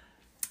that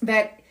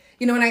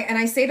and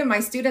I say to my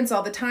students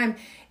all the time,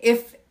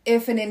 if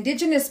an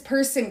Indigenous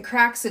person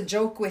cracks a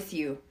joke with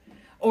you,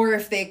 or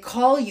if they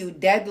call you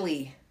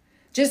deadly,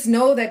 just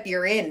know that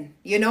you're in.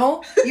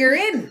 You're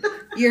in.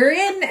 You're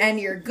in, and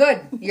you're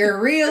good.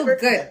 You're real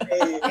good.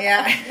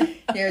 Yeah,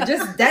 you're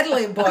just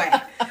deadly,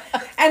 boy.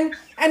 And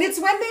it's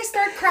when they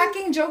start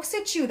cracking jokes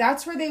at you,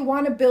 that's where they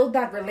want to build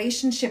that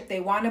relationship.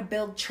 They want to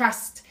build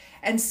trust.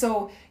 And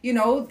so,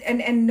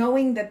 and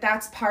knowing that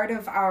that's part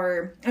of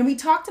and we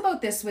talked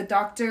about this with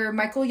Dr.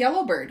 Michael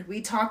Yellowbird.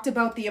 We talked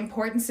about the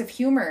importance of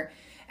humor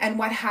and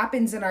what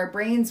happens in our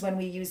brains when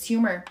we use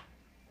humor.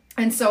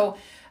 And so,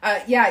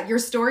 your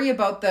story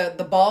about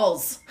the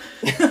balls,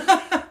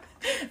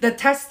 the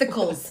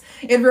testicles,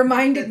 it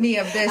reminded me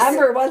of this.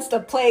 Amber wants to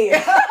play.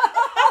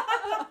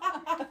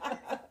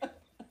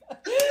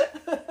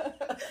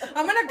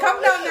 I'm going to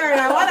come down there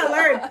and I want to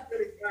learn.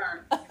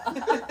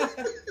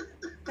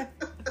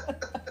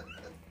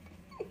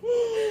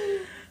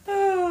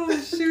 Oh,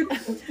 shoot.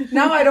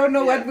 Now I don't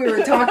know what we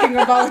were talking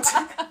about.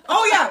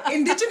 Oh, yeah.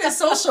 Indigenous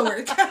social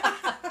work.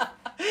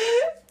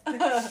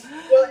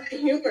 Well,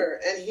 humor.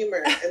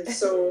 And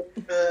so,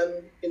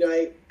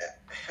 I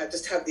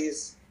just have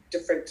these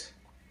different,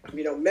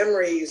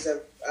 memories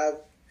of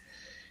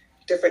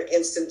different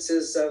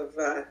instances of,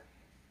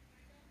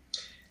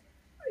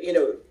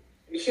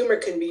 humor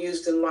can be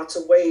used in lots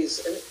of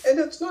ways, and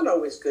it's not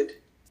always good.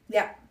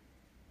 Yeah.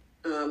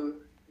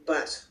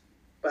 But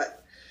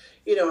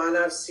and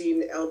I've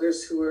seen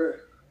elders who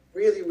are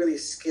really, really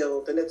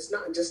skilled, and it's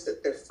not just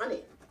that they're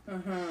funny.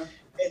 Mm-hmm.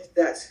 It's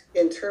that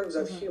in terms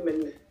of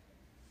human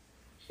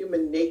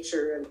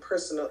nature and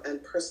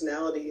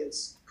personality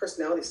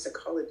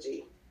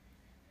psychology.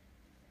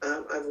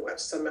 I've watched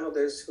some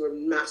elders who are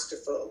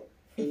masterful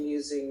in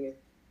using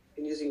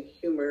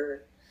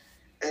humor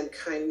and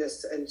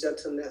kindness and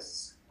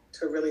gentleness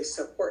to really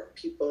support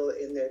people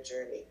in their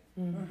journey.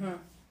 Mm-hmm.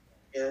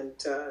 And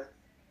so,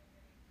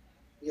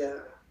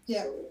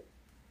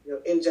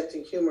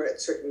 injecting humor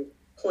at certain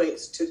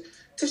points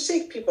to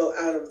shake people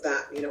out of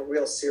that,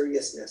 real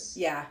seriousness.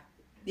 Yeah.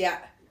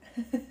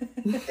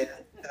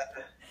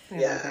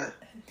 And,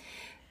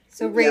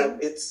 So Ray,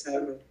 it's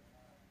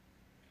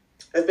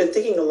I've been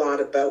thinking a lot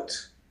about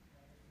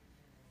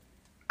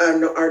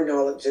our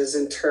knowledges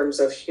in terms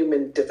of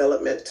human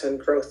development and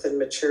growth and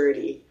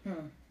maturity.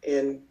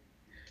 And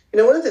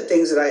one of the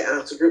things that I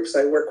ask the groups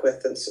I work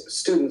with, and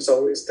students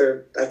always,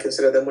 I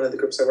consider them one of the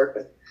groups I work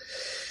with,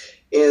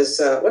 is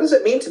what does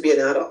it mean to be an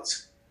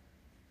adult?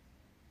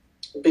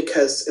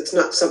 Because it's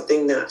not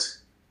something that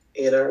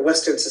in our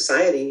Western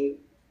society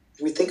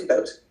we think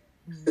about.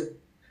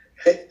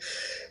 Right?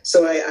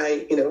 So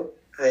I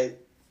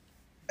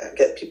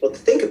get people to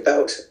think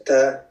about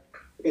the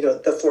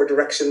 4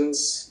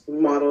 directions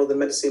model, the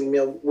medicine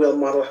wheel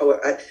model.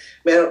 I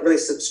don't really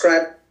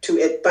subscribe to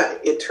it,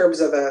 but in terms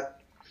of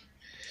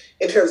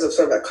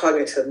sort of a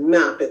cognitive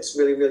map, it's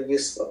really, really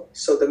useful.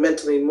 So the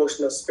mental,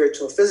 emotional,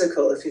 spiritual,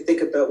 physical, if you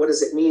think about what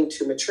does it mean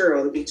to mature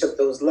on each of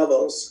those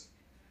levels,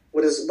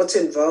 what's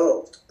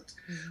involved?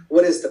 Mm-hmm.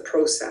 What is the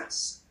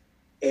process?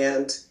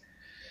 And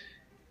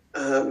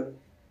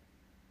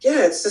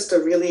it's just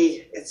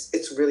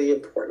it's really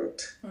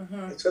important.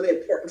 Mm-hmm. It's really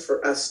important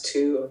for us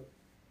to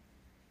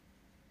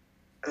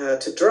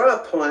draw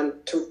upon,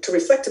 to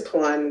reflect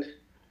upon,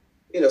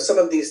 some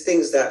of these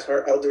things that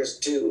our elders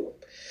do,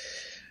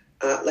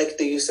 like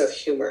the use of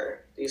humor,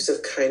 the use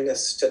of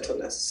kindness,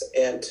 gentleness,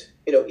 and,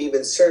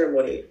 even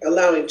ceremony,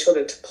 allowing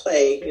children to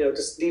play,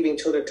 just leaving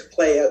children to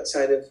play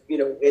outside of,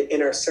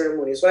 in our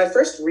ceremonies. When I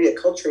first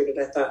reacculturated,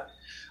 I thought,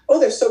 oh,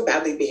 they're so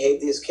badly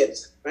behaved, these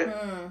kids, right?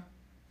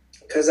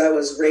 Because I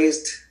was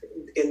raised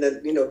in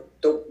the,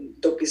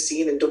 don't be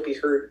seen and don't be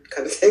heard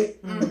kind of thing.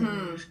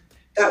 Mm-hmm.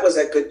 That was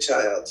a good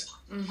child.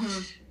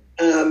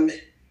 Mm-hmm.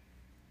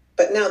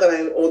 But now that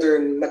I'm older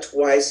and much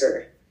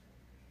wiser,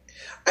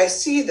 I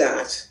see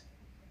that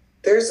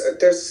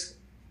there's,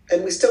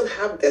 and we still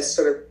have this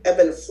sort of ebb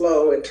and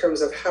flow in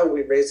terms of how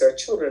we raise our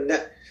children,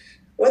 that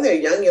when they're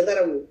young, you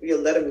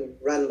let them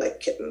run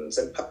like kittens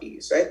and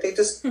puppies, right? They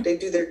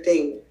do their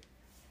thing.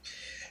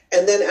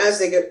 And then as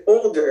they get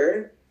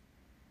older,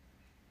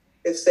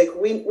 it's like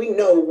we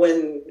know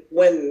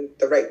when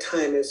the right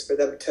time is for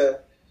them to,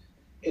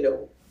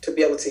 to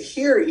be able to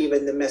hear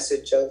even the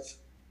message of,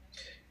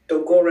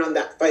 don't go around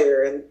that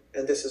fire,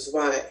 and this is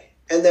why.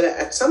 And then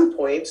at some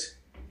point,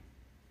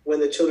 when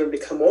the children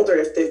become older,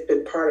 if they've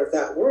been part of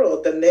that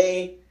world, then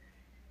they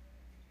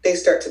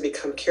start to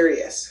become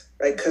curious,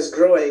 right? Because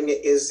growing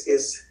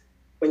is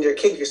when you're a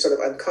kid, you're sort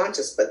of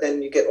unconscious, but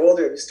then you get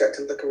older and you start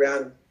to look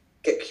around,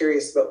 get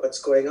curious about what's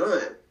going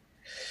on.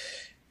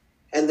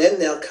 And then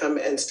they'll come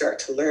and start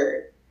to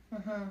learn.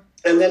 Mm-hmm.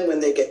 And then when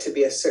they get to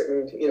be a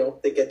certain,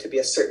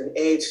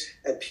 age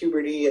at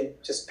puberty and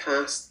just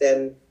past,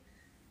 then,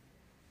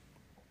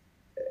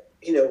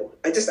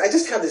 I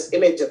just have this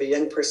image of a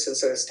young person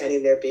sort of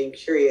standing there being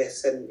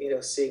curious and,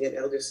 seeing an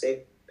elder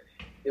say,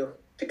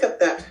 pick up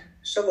that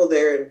shovel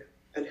there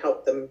and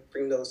help them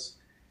bring those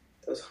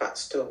hot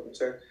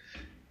stones, or,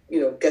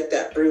 get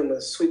that broom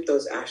and sweep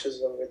those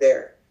ashes over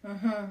there.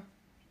 Mm-hmm.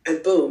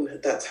 And boom,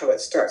 that's how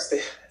it starts.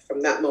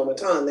 From that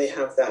moment on, they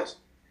have that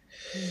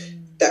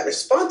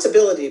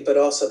responsibility, but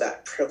also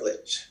that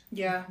privilege.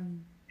 Yeah. And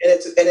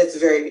it's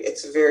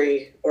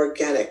very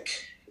organic.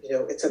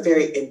 It's a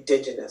very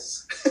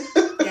indigenous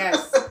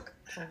yes.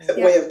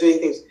 way of doing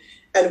things,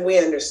 and we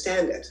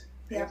understand it.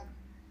 Yeah.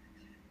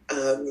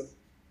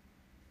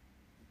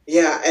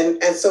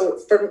 And so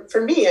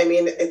for me, I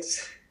mean,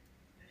 it's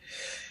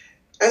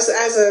as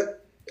an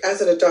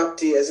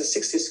adoptee, as a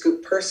 60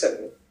 Scoop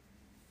person,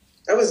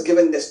 I was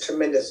given this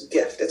tremendous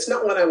gift. It's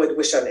not one I would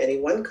wish on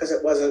anyone because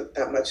it wasn't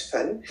that much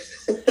fun,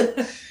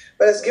 but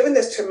I was given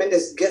this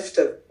tremendous gift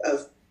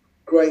of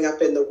growing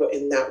up in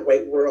that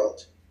white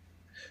world.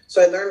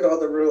 So I learned all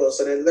the rules,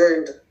 and I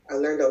learned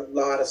a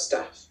lot of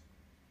stuff.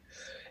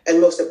 And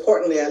most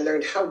importantly, I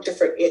learned how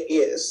different it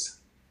is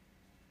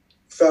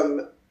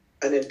from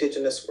an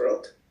indigenous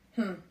world.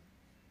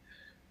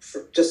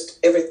 For just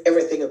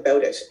everything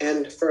about it.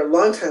 And for a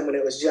long time when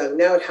I was young,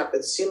 now it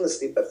happens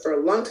seamlessly, but for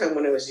a long time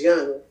when I was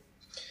young,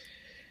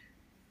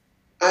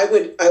 I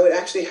would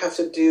actually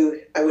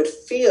I would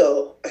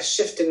feel a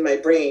shift in my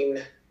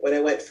brain when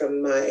I went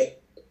from my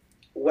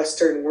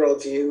Western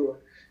worldview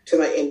to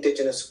my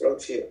indigenous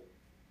worldview.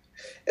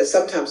 And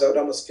sometimes I would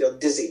almost feel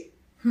dizzy.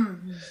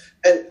 Mm-hmm.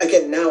 And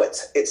again, now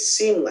it's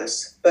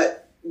seamless,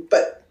 but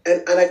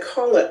I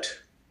call it,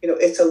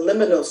 it's a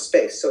liminal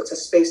space. So it's a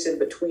space in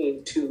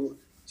between two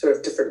sort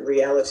of different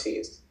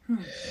realities.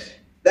 Hmm.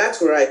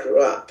 That's where I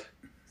grew up.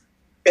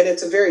 And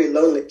it's a very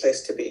lonely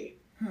place to be.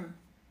 Hmm.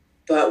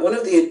 But one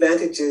of the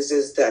advantages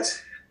is that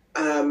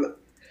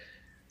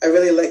I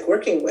really like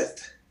working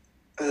with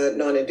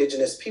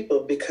non-Indigenous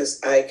people because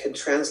I can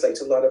translate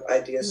a lot of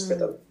ideas for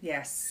them.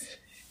 Yes.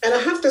 And I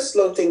have to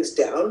slow things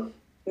down,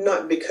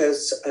 not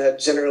because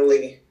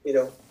generally,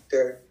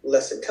 they're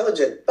less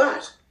intelligent,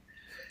 but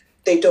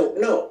they don't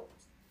know.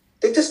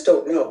 They just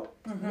don't know.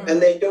 Mm-hmm.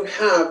 And they don't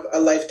have a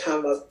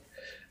lifetime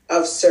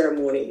of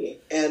ceremony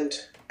and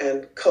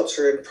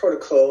culture and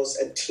protocols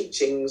and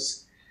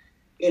teachings.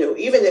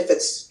 Even if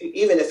it's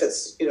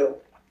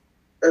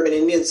urban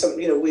Indian,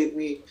 somebody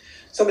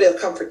will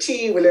come for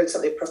tea, we learn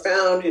something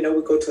profound, we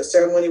go to a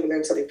ceremony, we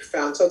learn something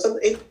profound. So it's a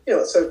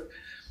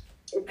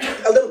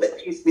little bit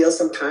piecemeal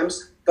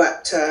sometimes,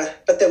 but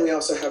then we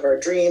also have our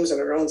dreams and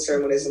our own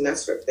ceremonies and that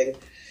sort of thing.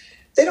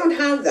 They don't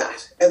have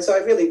that. And so I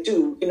really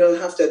do,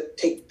 have to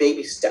take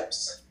baby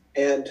steps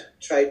and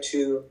try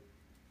to,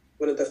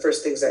 one of the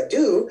first things I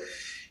do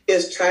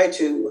is try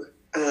to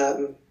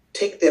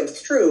take them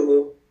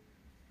through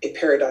a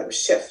paradigm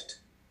shift.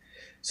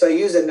 So I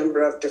use a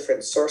number of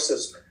different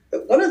sources.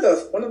 But one of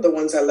the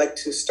ones I like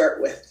to start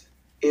with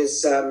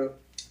is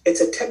it's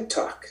a TED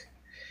Talk,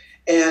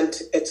 and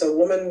it's a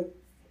woman.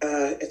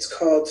 It's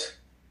called.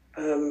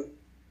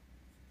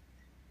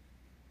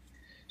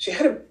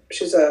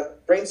 She's a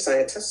brain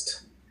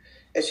scientist,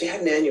 and she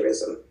had an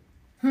aneurysm,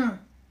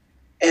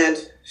 and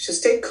she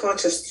stayed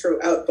conscious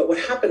throughout. But what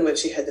happened when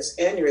she had this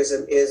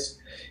aneurysm is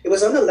it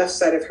was on the left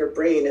side of her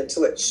brain, and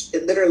so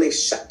it literally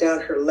shut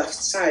down her left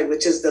side,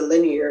 which is the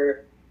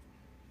linear,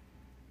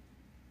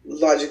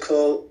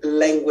 logical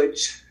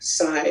language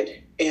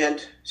side.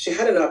 And she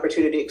had an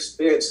opportunity to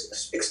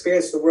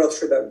experience the world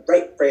through the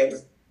right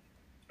brain,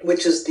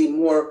 which is the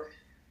more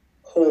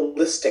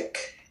holistic.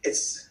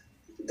 It's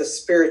the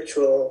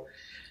spiritual,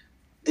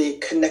 the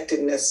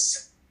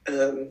connectedness,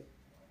 and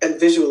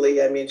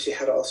visually, I mean, she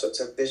had all sorts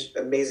of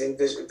amazing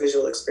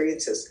visual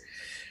experiences.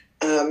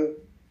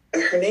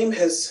 Her name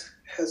has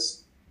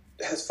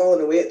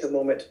fallen away at the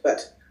moment,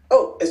 but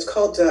it's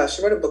called.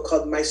 She wrote a book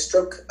called My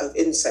Stroke of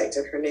Insight,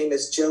 and her name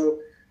is Jill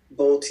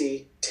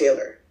Bolte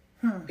Taylor,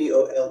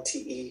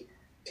 Bolte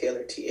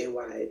Taylor,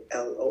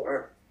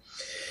 Taylor.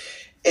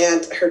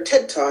 And her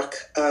TED Talk,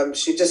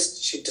 she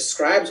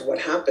describes what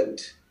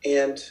happened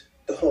and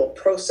the whole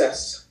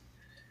process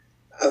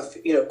of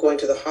going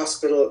to the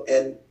hospital,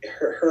 and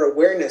her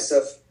awareness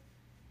of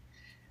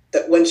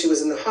that when she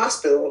was in the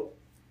hospital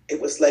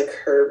it was like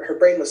her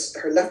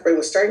left brain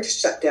was starting to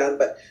shut down,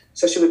 but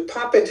so she would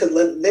pop into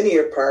the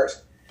linear part,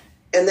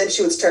 and then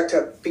she would start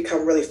to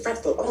become really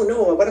fretful. Oh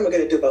no, what am I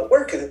going to do about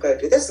work? And I've got to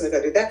do this and I've got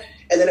to do that.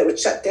 And then it would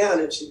shut down,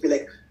 and she'd be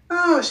like,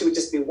 oh, she would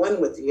just be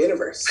one with the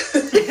universe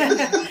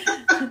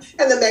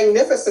and the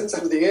magnificence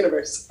of the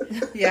universe.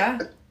 Yeah.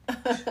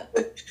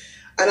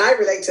 And I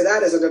relate to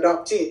that as an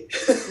adoptee.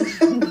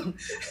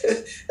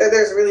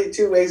 There's really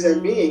two ways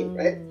of being,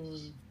 right?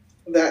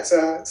 That's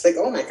it's like,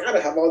 oh my God,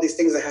 I have all these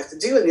things I have to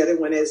do. And the other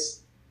one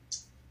is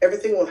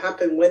everything will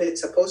happen when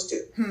it's supposed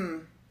to.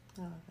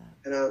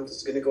 And I'm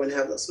just going to go and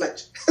have a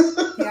smudge.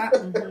 Yeah.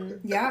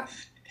 Yeah.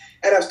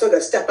 And I'm still going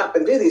to step up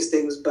and do these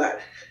things,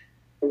 but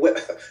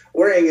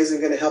worrying isn't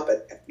going to help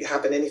it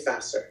happen any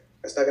faster.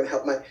 It's not going to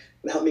help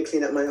me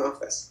clean up my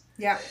office.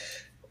 Yeah.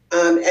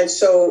 And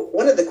so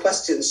one of the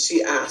questions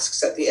she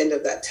asks at the end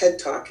of that TED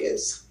Talk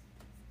is,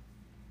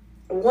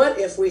 what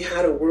if we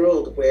had a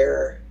world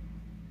where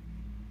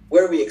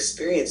we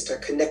experienced our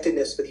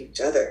connectedness with each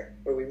other,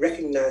 where we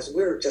recognize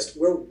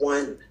we're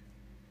one.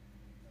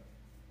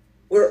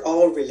 We're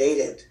all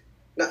related,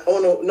 not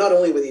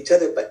only with each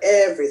other, but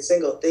every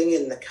single thing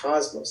in the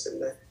cosmos, in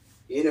the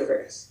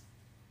universe.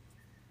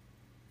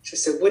 She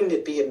said, wouldn't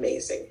it be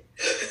amazing?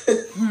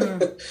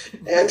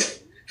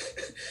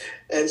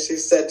 And she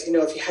said,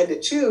 if you had to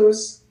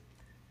choose,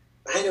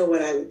 I know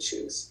what I would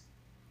choose.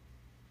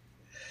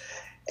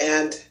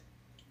 And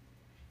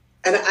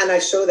I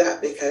show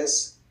that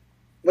because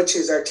what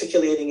she's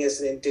articulating is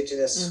an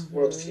Indigenous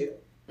worldview.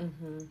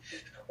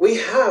 We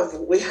have,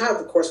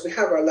 of course,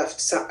 our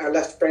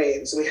left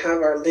brains. We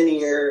have our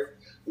linear,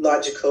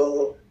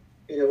 logical,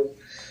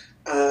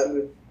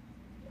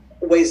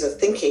 ways of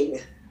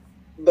thinking.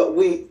 But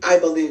I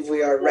believe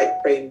we are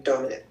right brain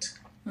dominant,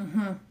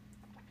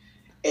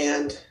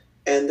 and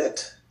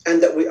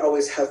that we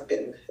always have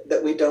been.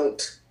 That we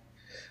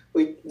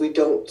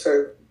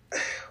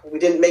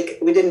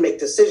didn't make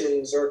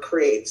decisions or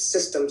create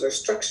systems or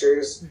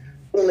structures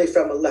only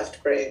from a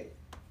left brain.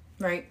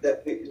 Right.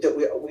 That we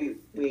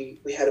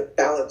had a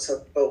balance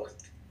of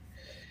both,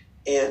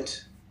 and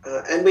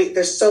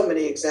there's so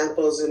many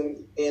examples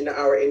in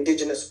our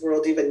Indigenous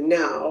world even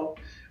now,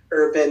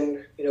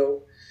 urban,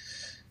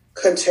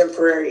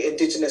 contemporary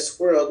Indigenous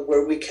world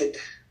where we could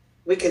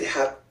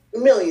have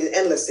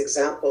endless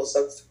examples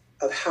of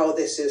how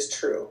this is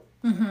true,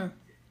 and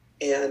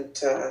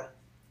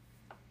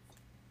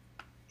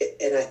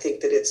I think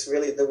that it's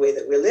really the way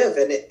that we live,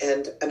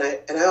 and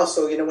I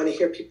also when I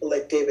hear people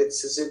like David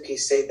Suzuki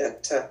say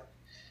that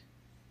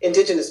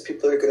Indigenous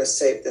people are going to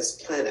save this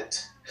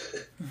planet,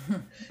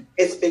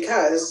 it's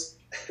because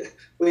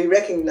we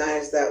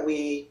recognize that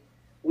we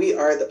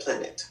are the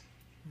planet,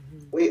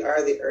 we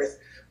are the earth.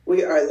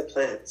 We are the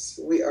plants.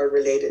 We are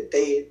related.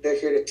 They're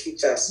here to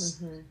teach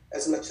us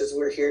as much as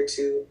we're here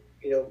to,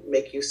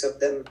 make use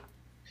of them.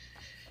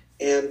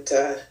 And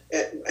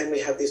we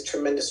have these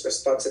tremendous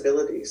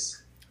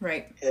responsibilities.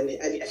 Right. And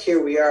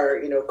here we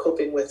are,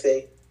 coping with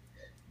a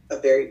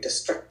very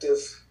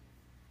destructive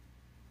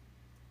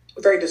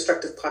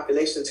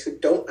populations who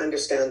don't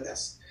understand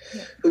this,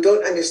 who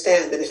don't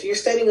understand that if you're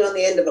standing on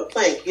the end of a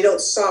plank, you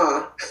don't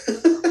saw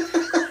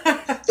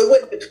the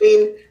wood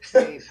between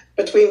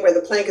where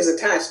the plank is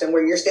attached and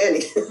where you're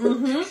standing,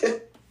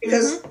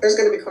 because there's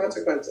going to be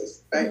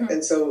consequences, right?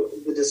 And so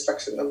the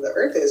destruction of the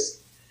earth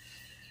is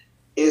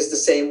the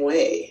same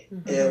way,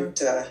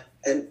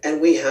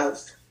 and we have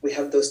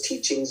those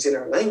teachings in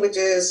our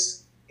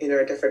languages, in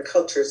our different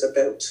cultures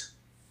about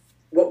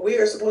what we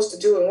are supposed to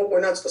do and what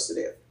we're not supposed to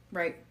do.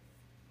 Right.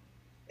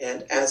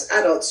 And as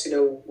adults,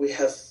 we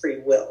have free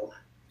will.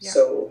 Yeah.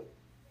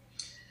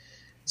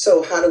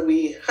 So how do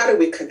we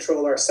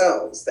control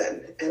ourselves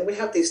then? And we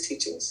have these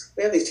teachings.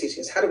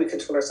 How do we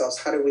control ourselves?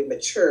 How do we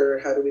mature?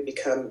 How do we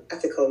become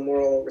ethical,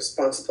 moral,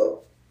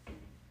 responsible?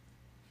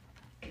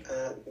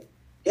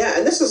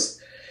 And this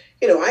is,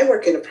 I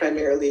work in a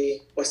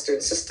primarily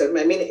Western system.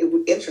 I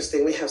mean,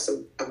 interesting. We have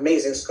some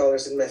amazing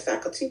scholars in my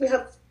faculty. We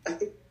have, I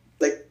think,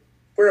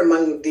 we're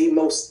among the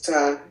most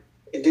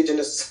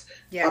Indigenous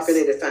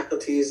populated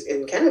faculties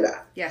in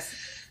Canada. Yes.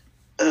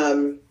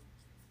 But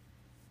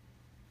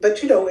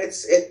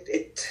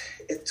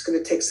it's going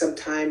to take some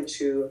time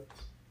to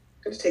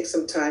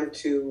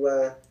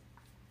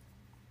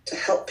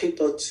help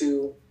people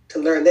to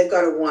learn. They've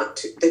got to want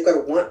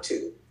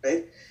to,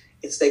 right?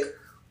 It's like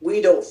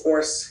we don't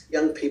force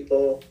young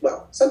people.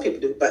 Well, some people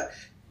do, but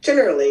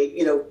generally,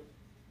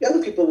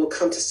 young people will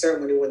come to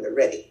ceremony when they're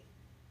ready.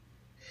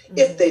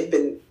 If they've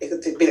been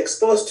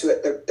exposed to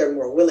it, they're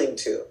more willing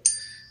to.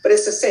 But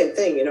it's the same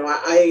thing,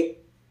 I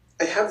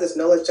have this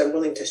knowledge I'm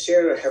willing to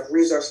share. I have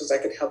resources I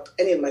could help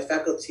any of my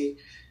faculty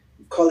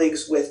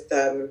colleagues with,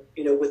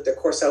 with their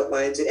course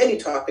outlines in any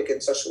topic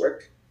in social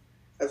work.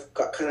 I've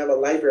got kind of a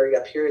library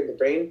up here in the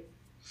brain.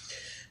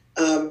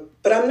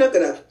 But I'm not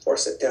going to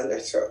force it down their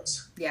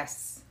throats.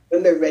 Yes.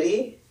 When they're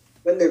ready,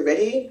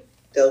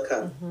 they'll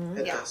come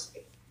and ask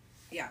me.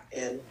 Yeah.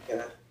 And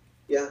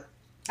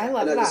I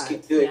love and I'll that. just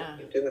keep doing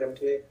what I'm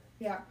doing.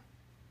 Yeah.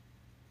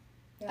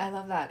 I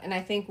love that. And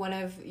I think one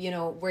of,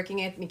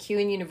 working at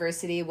MacEwan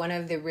University, one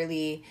of the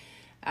really,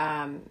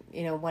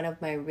 one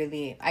of my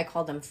really, I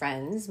call them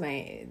friends,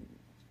 my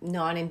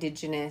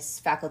non-Indigenous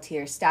faculty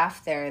or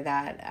staff there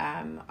that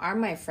are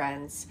my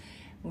friends,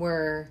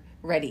 were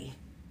ready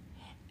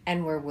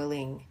and were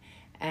willing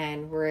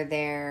and were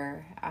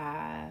there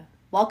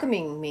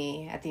welcoming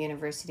me at the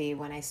university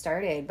when I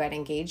started, but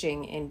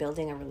engaging in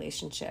building a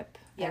relationship.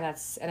 Yeah.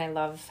 And I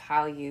love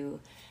how you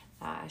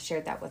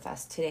shared that with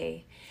us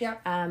today. Yeah.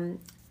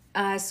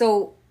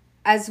 So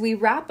as we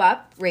wrap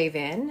up,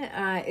 Raven,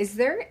 is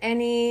there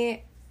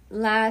any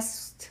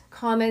last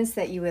comments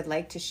that you would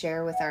like to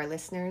share with our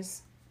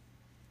listeners?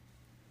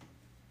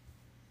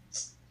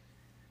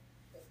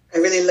 I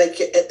really like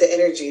the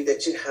energy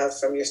that you have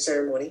from your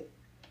ceremony.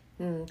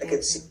 I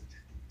could see,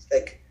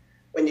 like,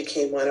 when you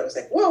came on, it was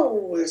like,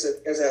 whoa, there's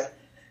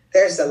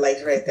the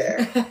light right there.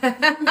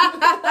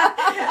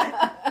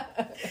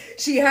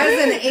 She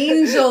has an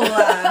angel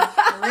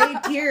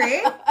right here,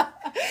 eh?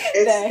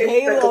 It's the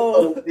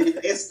halo.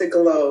 It's the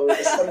glow.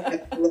 The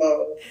sunlight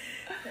glow.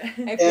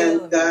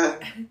 And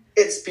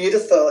it's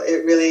beautiful.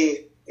 It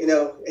really,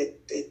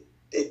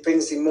 it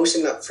brings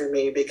emotion up for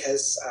me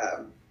because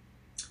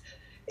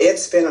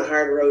it's been a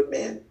hard road,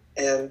 man.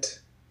 And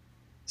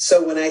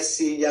so when I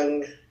see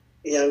young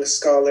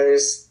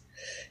scholars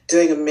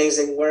doing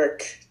amazing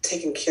work,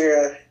 taking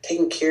care of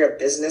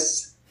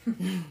business,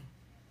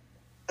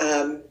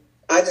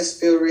 I just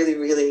feel really,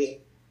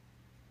 really,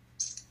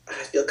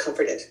 I feel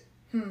comforted.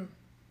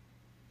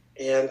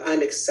 And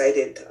I'm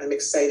excited. I'm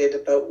excited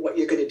about what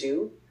you're going to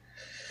do.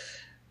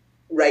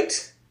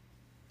 Write,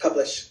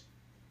 publish,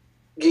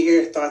 get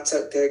your thoughts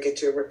out there,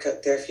 get your work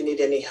out there. If you need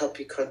any help,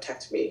 you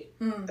contact me.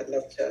 I'd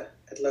love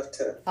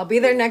to. I'll be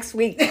there next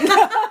week.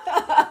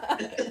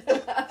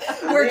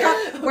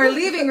 We're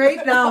leaving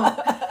right now.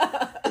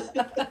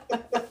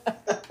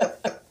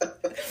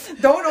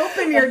 Don't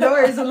open your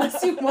doors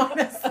unless you want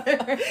us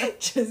there.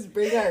 Just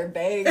bring our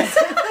bags.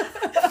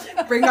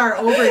 Bring our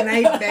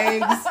overnight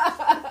bags.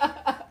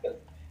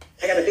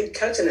 I got a big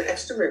couch and an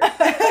extra room.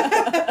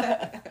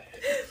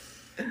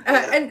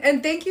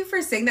 And thank you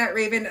for saying that,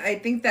 Raven. I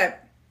think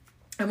that,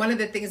 and one of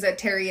the things that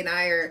Terry and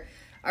I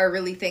are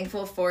really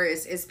thankful for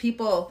is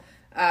people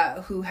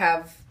who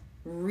have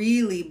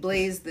really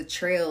blazed the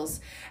trails.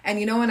 And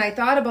when I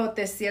thought about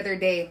this the other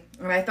day,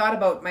 and I thought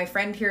about my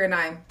friend here and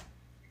I,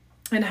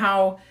 and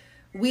how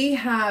we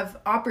have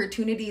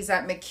opportunities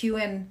at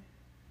MacEwan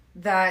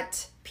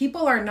that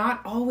people are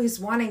not always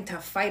wanting to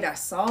fight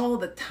us all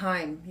the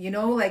time.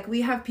 Like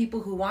we have people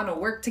who want to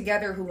work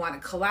together, who want to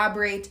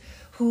collaborate,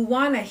 who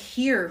want to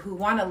hear, who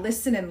want to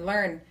listen and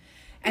learn.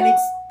 And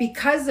it's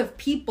because of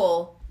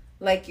people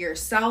like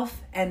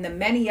yourself and the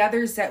many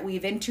others that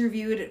we've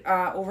interviewed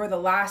over the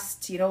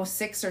last,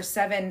 6 or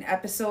 7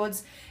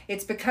 episodes.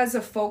 It's because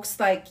of folks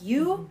like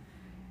you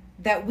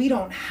that we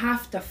don't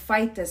have to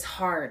fight this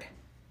hard.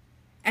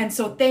 And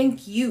so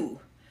thank you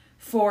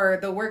for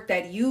the work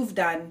that you've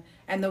done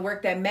and the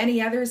work that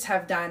many others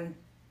have done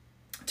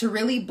to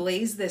really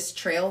blaze this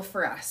trail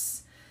for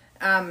us.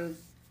 And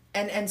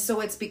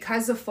so it's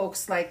because of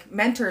folks like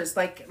mentors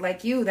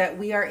like you that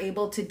we are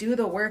able to do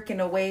the work in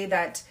a way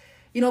that,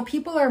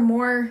 people are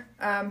more,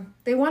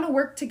 they want to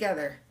work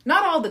together.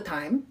 Not all the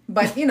time,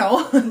 but,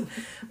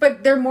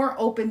 but they're more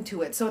open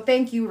to it. So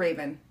thank you,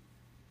 Raven.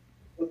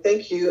 Well,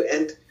 thank you.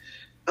 And,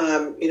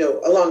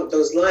 along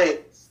those lines,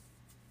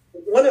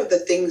 one of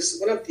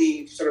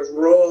the sort of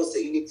roles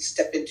that you need to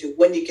step into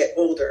when you get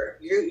older,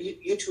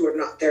 you two are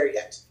not there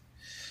yet,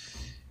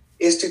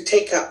 is to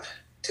take up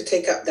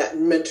that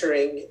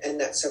mentoring and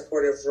that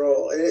supportive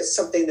role. And it's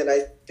something that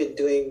I've been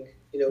doing,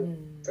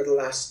 for the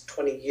last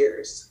 20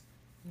 years.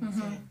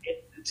 And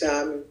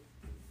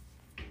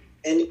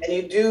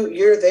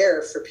you're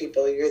there for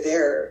people. You're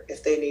there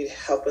if they need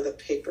help with a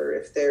paper,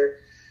 if they're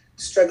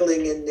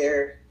struggling in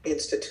their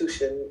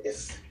institution,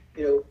 if,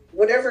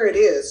 whatever it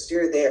is,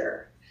 you're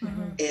there.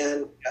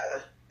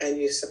 And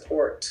you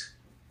support,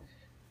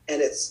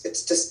 and it's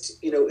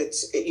just,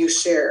 you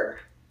share.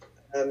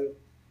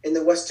 In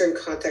the Western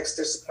context,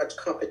 there's so much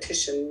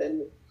competition,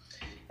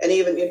 and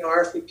even,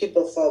 our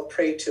people fall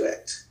prey to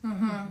it.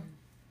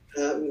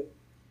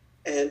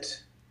 And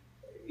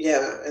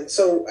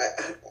so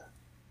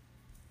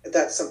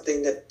that's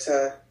something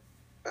that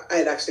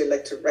I'd actually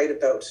like to write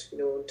about,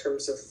 in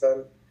terms of,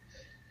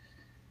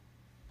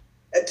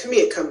 to me,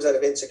 it comes out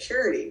of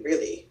insecurity,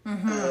 really.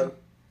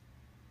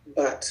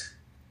 But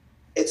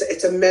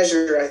it's a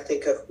measure, I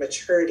think, of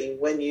maturity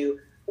when you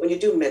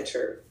do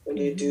mentor, when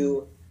you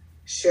do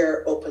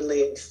share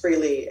openly and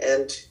freely,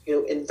 and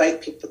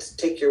invite people to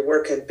take your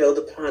work and build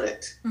upon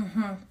it,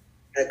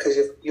 because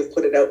you've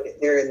put it out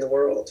there in the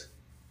world.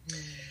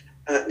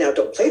 Now,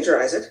 don't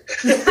plagiarize it.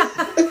 Give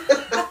credit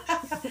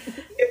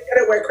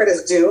where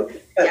credit's due,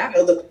 but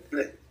build upon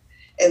it.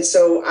 And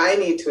so I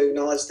need to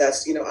acknowledge that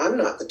I'm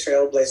not the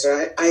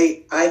trailblazer.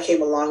 I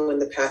came along when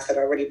the path had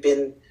already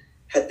been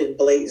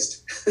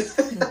blazed.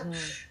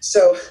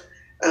 So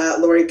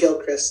Laurie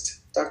Gilchrist,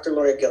 Dr.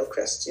 Laurie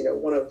Gilchrist,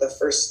 one of the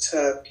first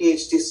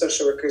PhD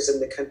social workers in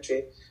the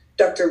country,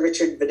 Dr.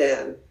 Richard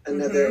Badan,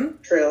 another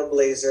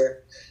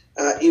trailblazer,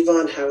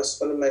 Yvonne House,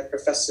 one of my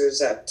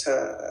professors at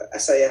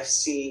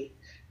SIFC,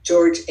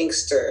 George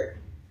Inkster,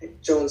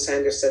 Joan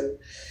Sanderson,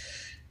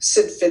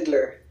 Sid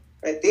Fiddler.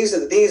 Right, these are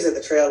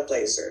the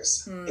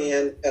trailblazers,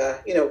 and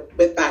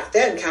but back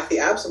then, Kathy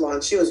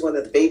Absalon, she was one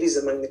of the babies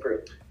among the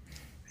group,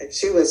 and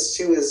she was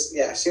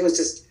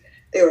just.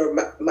 They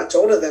were much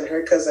older than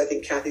her because I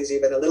think Kathy's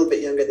even a little bit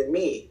younger than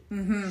me.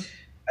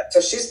 So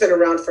she's been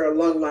around for a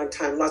long, long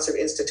time. Lots of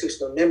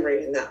institutional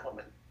memory in that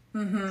woman.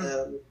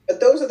 But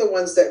those are the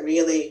ones that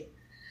really,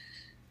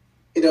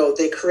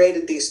 they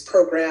created these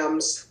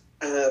programs,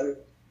 and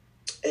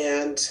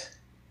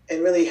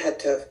really had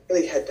to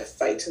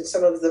fight. And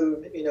some of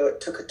them,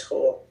 it took a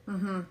toll.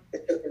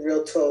 It took a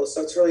real toll.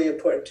 So it's really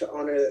important to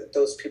honor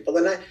those people.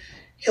 And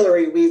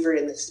Hillary Weaver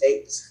in the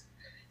States,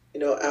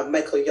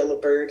 Michael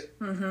Yellowbird,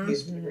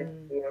 he's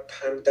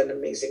done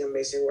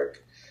amazing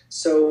work.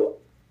 So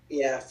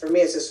yeah, for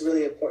me, it's just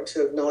really important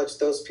to acknowledge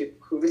those people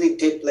who really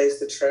did blaze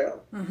the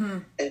trail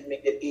and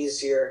make it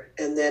easier.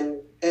 And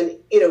then,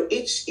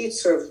 each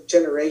sort of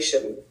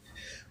generation,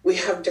 we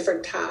have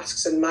different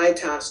tasks, and my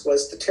task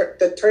was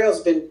the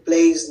trail's been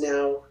blazed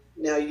now.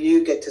 Now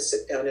you get to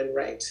sit down and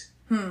write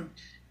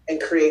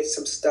and create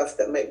some stuff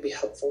that might be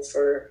helpful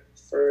for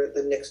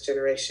the next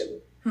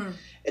generation.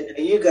 And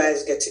now you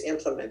guys get to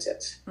implement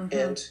it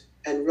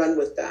and run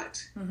with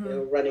that.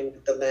 Running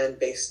with the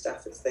land-based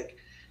stuff. It's like,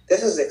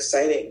 this is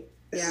exciting.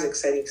 This is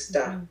exciting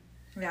stuff.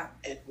 Yeah,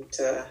 and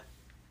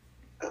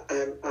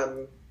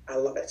I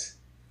love it.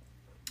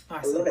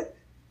 Awesome. I love it.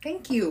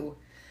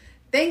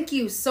 Thank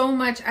you so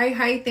much.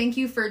 Hi, thank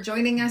you for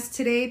joining us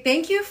today.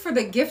 Thank you for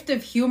the gift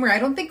of humor. I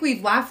don't think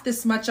we've laughed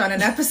this much on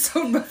an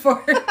episode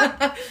before.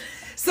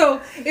 So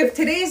if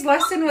today's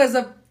lesson was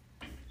about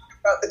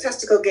the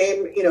testicle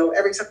game,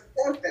 every time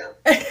I walk down.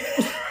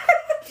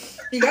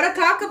 You got to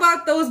talk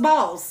about those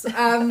balls.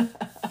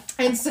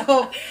 And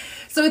so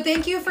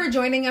thank you for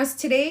joining us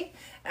today.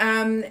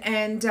 And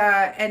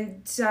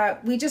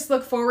we just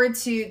look forward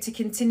to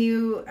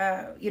continue,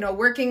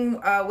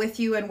 working with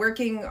you and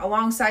working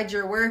alongside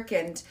your work.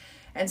 And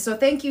so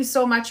thank you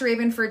so much,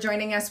 Raven, for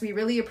joining us. We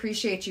really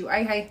appreciate you.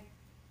 Hi.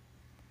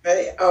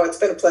 Oh, it's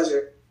been a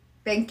pleasure.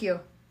 Thank you.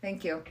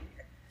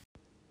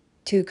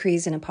 2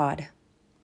 Crees in a Pod.